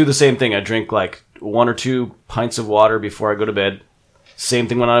usually do the same thing. I drink like 1 or 2 pints of water before I go to bed. Same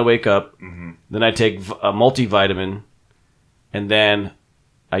thing when I wake up. Mm-hmm. Then I take a multivitamin, and then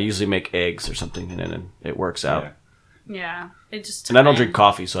I usually make eggs or something, and then it works out. Yeah. yeah, it just. And I don't drink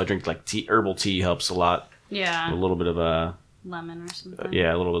coffee, so I drink like tea. Herbal tea helps a lot. A Yeah, little bit of lemon or something.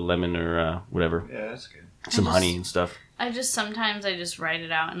 a little bit of lemon or whatever, Yeah, that's good. some just- honey and stuff. Sometimes I just write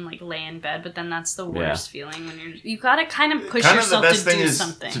it out and like lay in bed, but then that's the Yeah. worst feeling when you gotta kind of push Kind of the yourself best to thing do is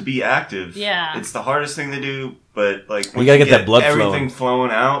something. to be active. Yeah. It's the hardest thing to do, but like You gotta once get that blood everything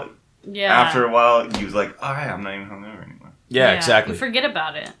flowing out. Yeah. After a while, you was like, all right, I'm not even hungover anymore. Yeah, exactly. You forget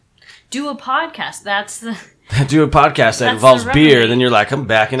about it. Do a podcast. That's the. Do a podcast that That's involves the beer, remedy. then you're like, I'm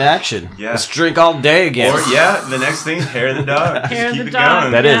back in action. Yeah. Let's drink all day again. Or yeah, the next thing is hair of the dog. Hair of Just keep the it dog.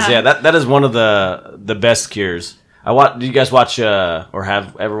 going. That is, Yeah. that is one of the best cures. Do you guys watch or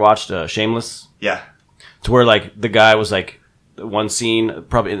have ever watched Shameless? Yeah. To where like the guy was like the one scene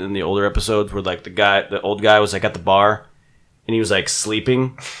probably in the older episodes where like the old guy was like at the bar and he was like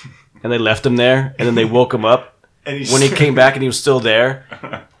sleeping and they left him there and then they woke him up And when he came back and he was still there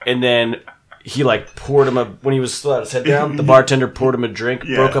and then he like poured him when he was still had his head down, the bartender poured him a drink,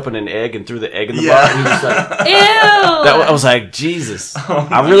 Yeah. broke up in an egg and threw the egg in the Yeah. bar and he was like Ew. I was like, Jesus.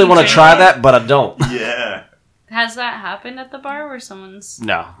 I really want to try that, but I don't. Yeah. Has that happened at the bar where someone's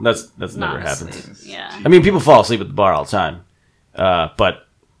No, that's never not happened. asleep? Yeah. I mean, people fall asleep at the bar all the time, but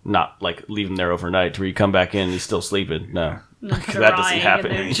not like leave them there overnight to where you come back in and he's still sleeping. No, that doesn't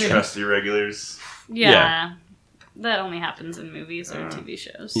happen. Any trusty regulars. Yeah. That only happens in movies or TV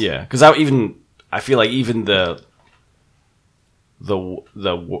shows. yeah, because I feel like even the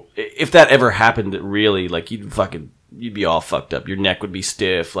if that ever happened, really, like you'd be all fucked up. Your neck would be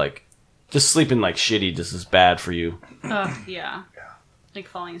stiff. Like just sleeping like shitty just is bad for you. Yeah. Like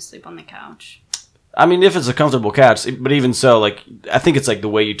falling asleep on the couch. I mean, if it's a comfortable couch, but even so, like I think it's like the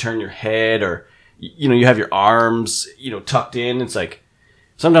way you turn your head, or you have your arms, tucked in. It's like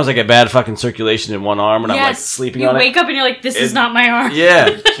sometimes I get bad fucking circulation in one arm, and I'm like sleeping on You it. wake up and you're like, this is not my arm.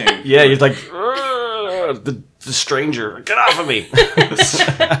 Yeah, Can't- yeah. You're like the stranger, get off of me.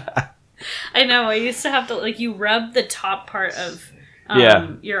 I know. I used to have to like you rub the top part of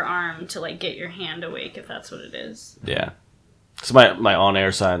your arm to like get your hand awake if that's what it is. Yeah. It's my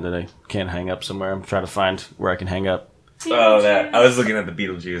on-air sign that I can't hang up somewhere. I'm trying to find where I can hang up. Oh, that. I was looking at the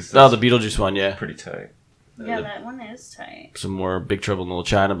Beetlejuice. Oh, the Beetlejuice one, yeah. Pretty tight. Yeah, that one is tight. Some more Big Trouble in Little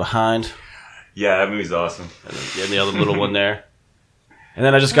China behind. Yeah, that movie's awesome. And the other little one there. And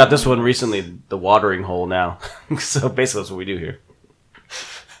then I just got this one recently, The Watering Hole now. So basically that's what we do here.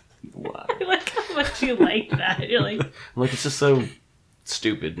 I like how much you like that. You're like... I'm like, it's just so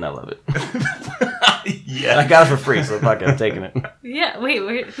stupid and I love it. Yeah. And I got it for free, so fuck it, I'm taking it. Yeah, wait,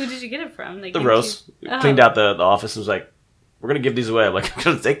 who did you get it from? They The gave Rose. you- Oh. Cleaned out the office and was like, we're going to give these away. I'm like, I'm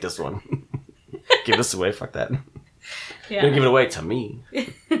going to take this one. Give this away, fuck that. Yeah. Gonna give it away to me.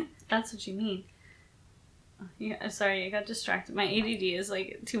 That's what you mean. Yeah, sorry, I got distracted. My ADD is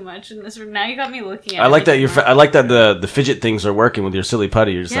like too much in this room. Now you got me looking at. I like that everything. I like that the fidget things are working with your silly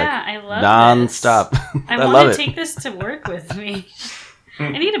putty. You're just Yeah, like I love non-stop. I I want love to it. take this to work with me. I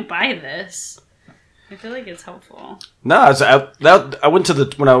need to buy this. I feel like it's helpful. No, I went to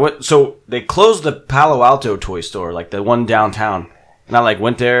when I went. So they closed the Palo Alto toy store, like the one downtown, and I like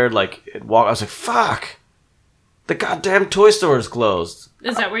went there, like I was like, fuck, the goddamn toy store is closed.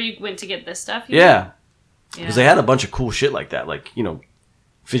 Is that where you went to get this stuff? Yeah. Yeah. Because they had a bunch of cool shit like that, like, you know,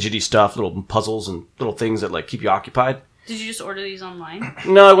 fidgety stuff, little puzzles and little things that like keep you occupied. Did you just order these online?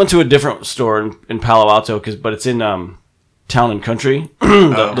 No, I went to a different store in Palo Alto, but it's in Town and Country,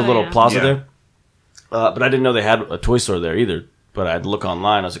 the little yeah. plaza Yeah. there. But I didn't know they had a toy store there either. But I had to look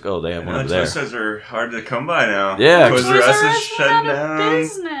online. I was like, oh, they have one over Toy there. stores are hard to come by now. Yeah. Toys R Toys Us R is Us shutting went out of down.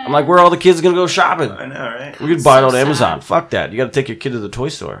 business. I'm like, where are all the kids going to go shopping? I know, right? We could buy it So on sad. Amazon. Fuck that. You got to take your kid to the toy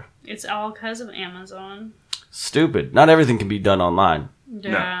store. It's all because of Amazon. Stupid. Not everything can be done online.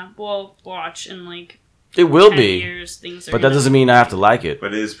 Yeah, we'll watch in like It will 10 be. years. Things are But that gonna- doesn't mean I have to like it.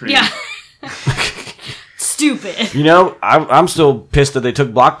 But it is pretty. Yeah. Stupid. You know, I'm still pissed that they took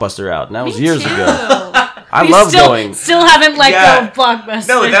Blockbuster out. And that was Me years too. ago. I We love still, going. Still haven't let Yeah. go of Blockbuster.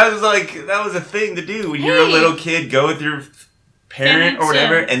 No, that was a thing to do when you were a Hey. little kid. Go with your parent or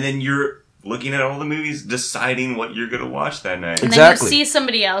whatever, Parents, yeah. and then you're looking at all the movies, deciding what you're gonna watch that night. and Exactly. then you see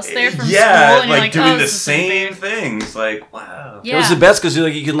somebody else there from school, Yeah, and you're like like, doing oh, the this is same weird. things. Like, wow. Yeah. It was the best because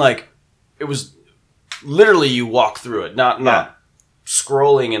you can like, it was literally you walk through it, not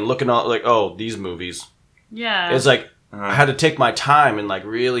scrolling and looking at like, oh, these movies. Yeah. It's like I had to take my time and like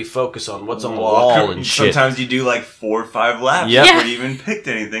really focus on what's on the wall and shit. Sometimes you do like 4 or 5 laps Yep. before you even picked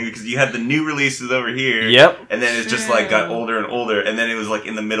anything because you had the new releases over here. Yep. And then it's just like got True. older and older, and then it was like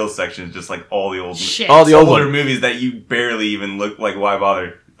in the middle section, it's just like all the old, Shit. All the old older one. movies that you barely even look like. Why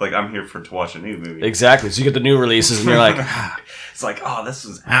bother? Like I'm here to watch a new movie. Exactly. So you get the new releases and you're like, It's like, oh, this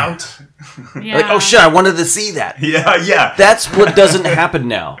was out. Yeah. like, oh shit, I wanted to see that. yeah. That's what doesn't happen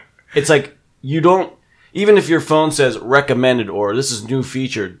now. It's like you don't, even if your phone says recommended or this is new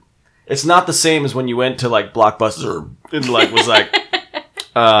featured, it's not the same as when you went to like Blockbuster and like was like,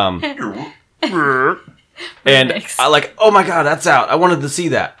 and Remix. I like, oh my god, that's out. I wanted to see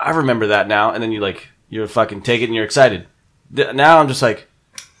that. I remember that now. And then you fucking take it and you're excited. Now I'm just like,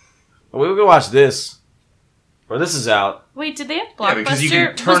 we'll go watch this, or this is out. Wait, did they have Blockbuster? Yeah, because you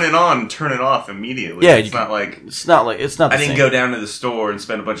can turn it on, turn it off immediately. Yeah, it's you not can- like It's not the I didn't same. go down to the store and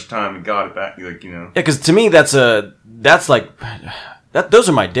spend a bunch of time and got it back. Like, you know. Yeah, because to me that's like those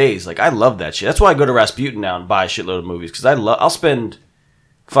are my days. Like I love that shit. That's why I go to Rasputin now and buy a shitload of movies because I'll spend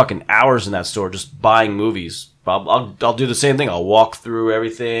fucking hours in that store just buying movies. I'll do the same thing. I'll walk through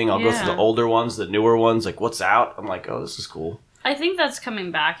everything. I'll go through Yeah. the older ones, the newer ones. Like what's out? I'm like, oh, this is cool. I think that's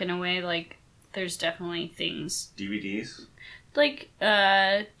coming back in a way. Like, there's definitely things DVDs. like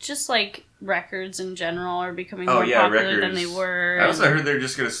just like records in general are becoming Oh more yeah, popular records. than they were. I also and- heard they're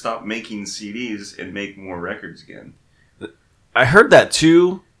just gonna stop making CDs and make more records again. I heard that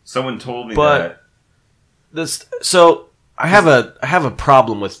too. Someone told me But- So I have a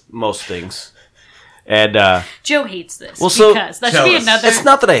problem with most things, and Joe hates this Well, so- because that should Tell be us. another. it's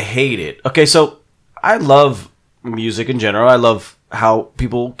not that I hate it. Okay, so I love music in general. I love how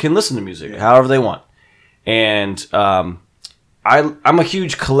people can listen to music however they want, and I'm a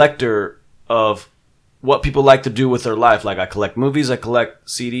huge collector of what people like to do with their life. Like I collect movies, I collect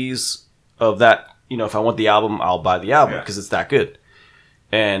CDs of that. You know, if I want the album, I'll buy the album because it's that good,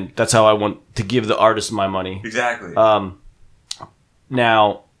 and that's how I want to give the artist my money. Exactly.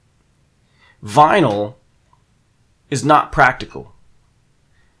 Now, vinyl is not practical.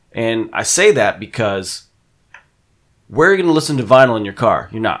 And I say that because where are you going to listen to vinyl in your car?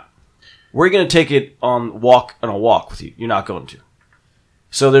 You're not. Where are you going to take it on a walk with you? You're not going to.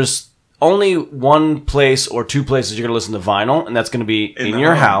 So there's only one place or two places you're going to listen to vinyl, and that's going to be in the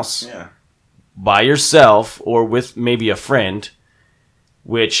your home. house Yeah. by yourself or with maybe a friend,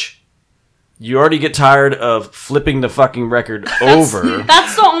 which you already get tired of flipping the fucking record over.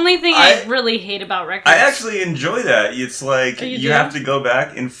 That's the only thing I really hate about records. I actually enjoy that. It's like you you do? have to go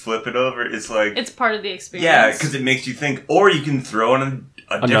back and flip it over. It's like It's part of the experience. yeah, because it makes you think. Or you can throw in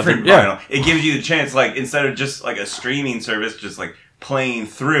a different yeah. vinyl. It gives you the chance, like instead of just like a streaming service, just like playing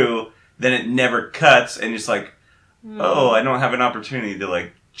through, then it never cuts, and it's like, oh, I don't have an opportunity to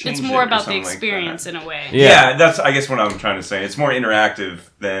like. Change It's more it or about the something like experience that. in a way. Yeah, that's I guess what I'm trying to say. It's more interactive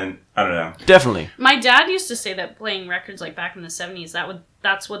than I don't know. Definitely. My dad used to say that playing records like back in the 70s,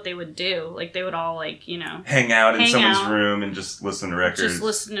 that's what they would do. Like they would all like, Hang out in Hang someone's out. room and just listen to records. just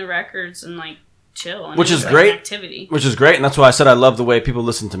listen to records and like chill. And Which it is was, like, great. an activity. Which is great, and that's why I said I love the way people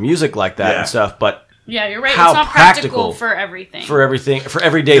listen to music like that Yeah. and stuff, but Yeah, you're right. How It's not practical practical for everything. for everything, for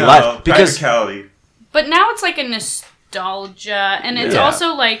everyday No, life. Because, practicality. But now it's like a nostalgia, and it's Yeah.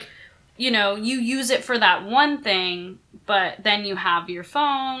 also like, you use it for that one thing, but then you have your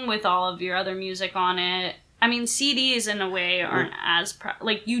phone with all of your other music on it. I mean, CDs in a way aren't as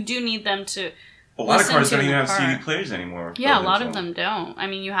like you do need them to. A lot of listen cars to don't in even the have car. CD players anymore. Yeah, a built lot into of them don't. I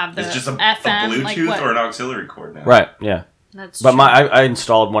mean, you have the It's just a FM, Bluetooth like what? or an auxiliary cord now. right, yeah. That's But true. I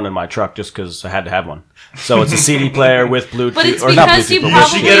installed one in my truck just because I had to have one. So it's a CD player with Bluetooth, But it's or not because Bluetooth, you but You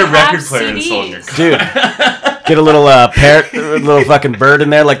should get a Probably have record player installed in your car. dude, get a little parrot, a little fucking bird in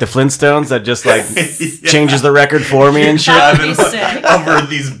there like the Flintstones that just like changes the record for me and shit. That would be Driving sick. over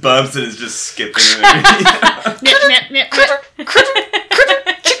these bumps and it's just skipping. And Nip, nip, nip, nip.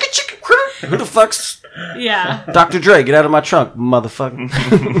 Who the fuck's Yeah, Dr. Dre? Get out of my trunk,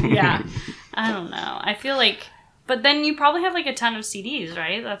 motherfucker. yeah. I don't know. I feel like, but then you probably have like a ton of CDs,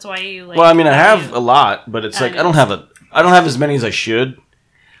 right? That's why you like. Well, I mean, I have a lot, but it's like I don't have as many as I should.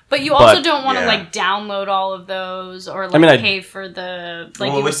 But you also but- don't want to yeah. like download all of those or like mean, I- pay for the like Well,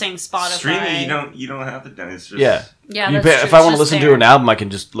 you were with saying Spotify. Streaming, you don't have to do it. It's just Yeah. Yeah, You that's pay, true. if I It's want to just listen to there. an album, I can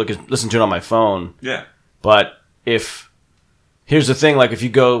just listen to it on my phone. Yeah. But if here's the thing, like if you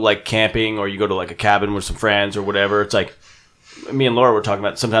go like camping or you go to like a cabin with some friends or whatever, it's like me and Laura were talking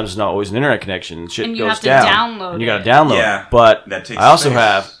about. Sometimes it's not always an internet connection. And shit And you goes have to down, download and you got to it. download. Yeah, it. But that takes I also space.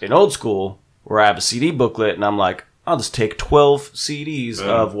 have an old school where I have a CD booklet, and I'm like, I'll just take 12 CDs Boom.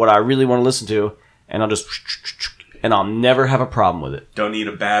 of what I really want to listen to, and and I'll never have a problem with it. Don't need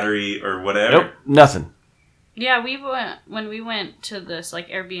a battery or whatever. Nope, nothing. Yeah, when we went to this like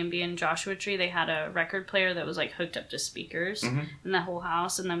Airbnb in Joshua Tree, they had a record player that was like hooked up to speakers Mm-hmm. in the whole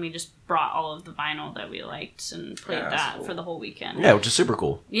house, and then we just brought all of the vinyl that we liked and played Yeah, that's that cool. for the whole weekend. Yeah, which is super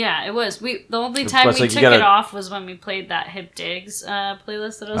cool. Yeah, it was. The only time Plus, we like, you took gotta- it off was when we played that Hip Digs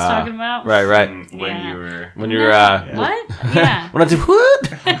playlist that I was talking about. Right, right. When Yeah. you were When you're What? Yeah. when I do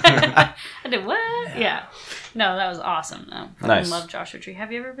what? I did what? Yeah. No, that was awesome though. I Nice. love Joshua Tree.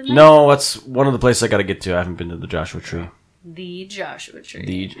 Have you ever been there? No, that's one of the places I got to get to. I haven't been to the Joshua Tree. The Joshua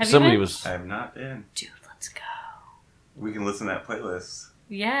Tree. Have you Somebody been? was. I have not been. Dude, let's go. We can listen to that playlist.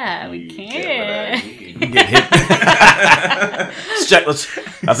 Yeah, we You get what I can. need. Get hit. Let's check.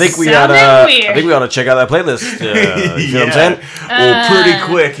 I think we Sounded ought. weird. I think we ought to check out that playlist. You know what I'm saying? Well, pretty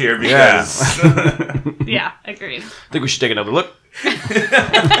quick here because Yeah, agreed. I think we should take another look.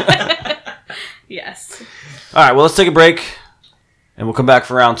 Yes. All right. Well, let's take a break, and we'll come back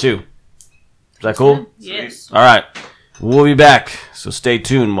for round 2. Is that cool? Yes. All right. We'll be back. So stay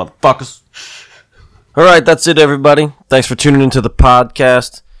tuned, motherfuckers. All right, that's it, everybody. Thanks for tuning into the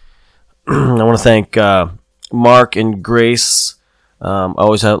podcast. I want to thank Mark and Grace. I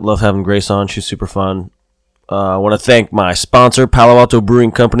always love having Grace on. She's super fun. I want to thank my sponsor, Palo Alto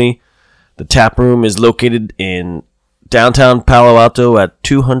Brewing Company. The tap room is located in downtown Palo Alto at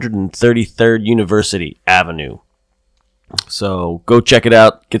 233rd University Avenue. So go check it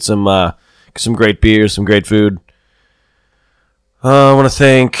out. Get some great beer, some great food. I want to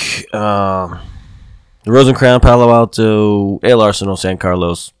thank the Rose and Crown, Palo Alto, El Arsenal, San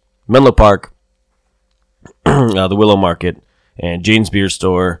Carlos, Menlo Park, the Willow Market, and Jane's Beer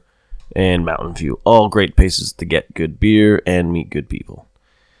Store, and Mountain View. All great places to get good beer and meet good people.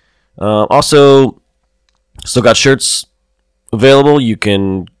 Also, still got shirts available. You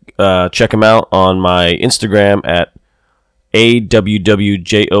can check them out on my Instagram at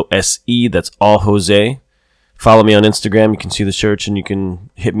AWWJOSE. That's all Jose. Follow me on Instagram. You can see the shirts and you can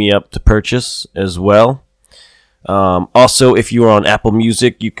hit me up to purchase as well. Also, if you are on Apple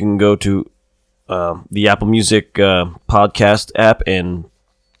Music, you can go to the Apple Music podcast app and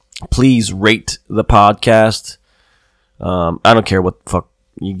please rate the podcast. I don't care what the fuck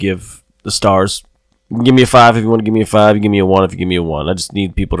you give the stars. You can give me a 5 if you want to give me a 5. You give me a 1 if you give me a 1. I just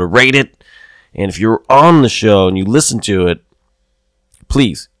need people to rate it. And if you're on the show and you listen to it,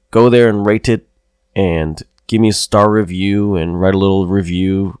 please go there and rate it and give me a star review and write a little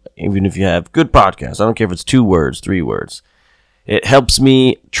review, even if you have good podcasts. I don't care if it's 2 words, 3 words. It helps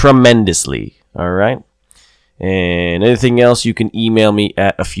me tremendously, all right? And anything else, you can email me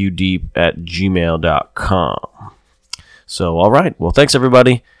at afewdeep@gmail.com. So, all right. Well, thanks,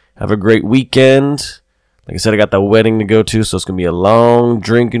 everybody. Have a great weekend. Like I said, I got the wedding to go to, so it's going to be a long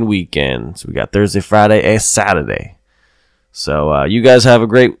drinking weekend. So we got Thursday, Friday, and Saturday. So you guys have a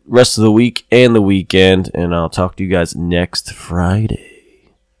great rest of the week and the weekend, and I'll talk to you guys next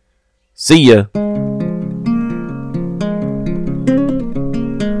Friday. See ya.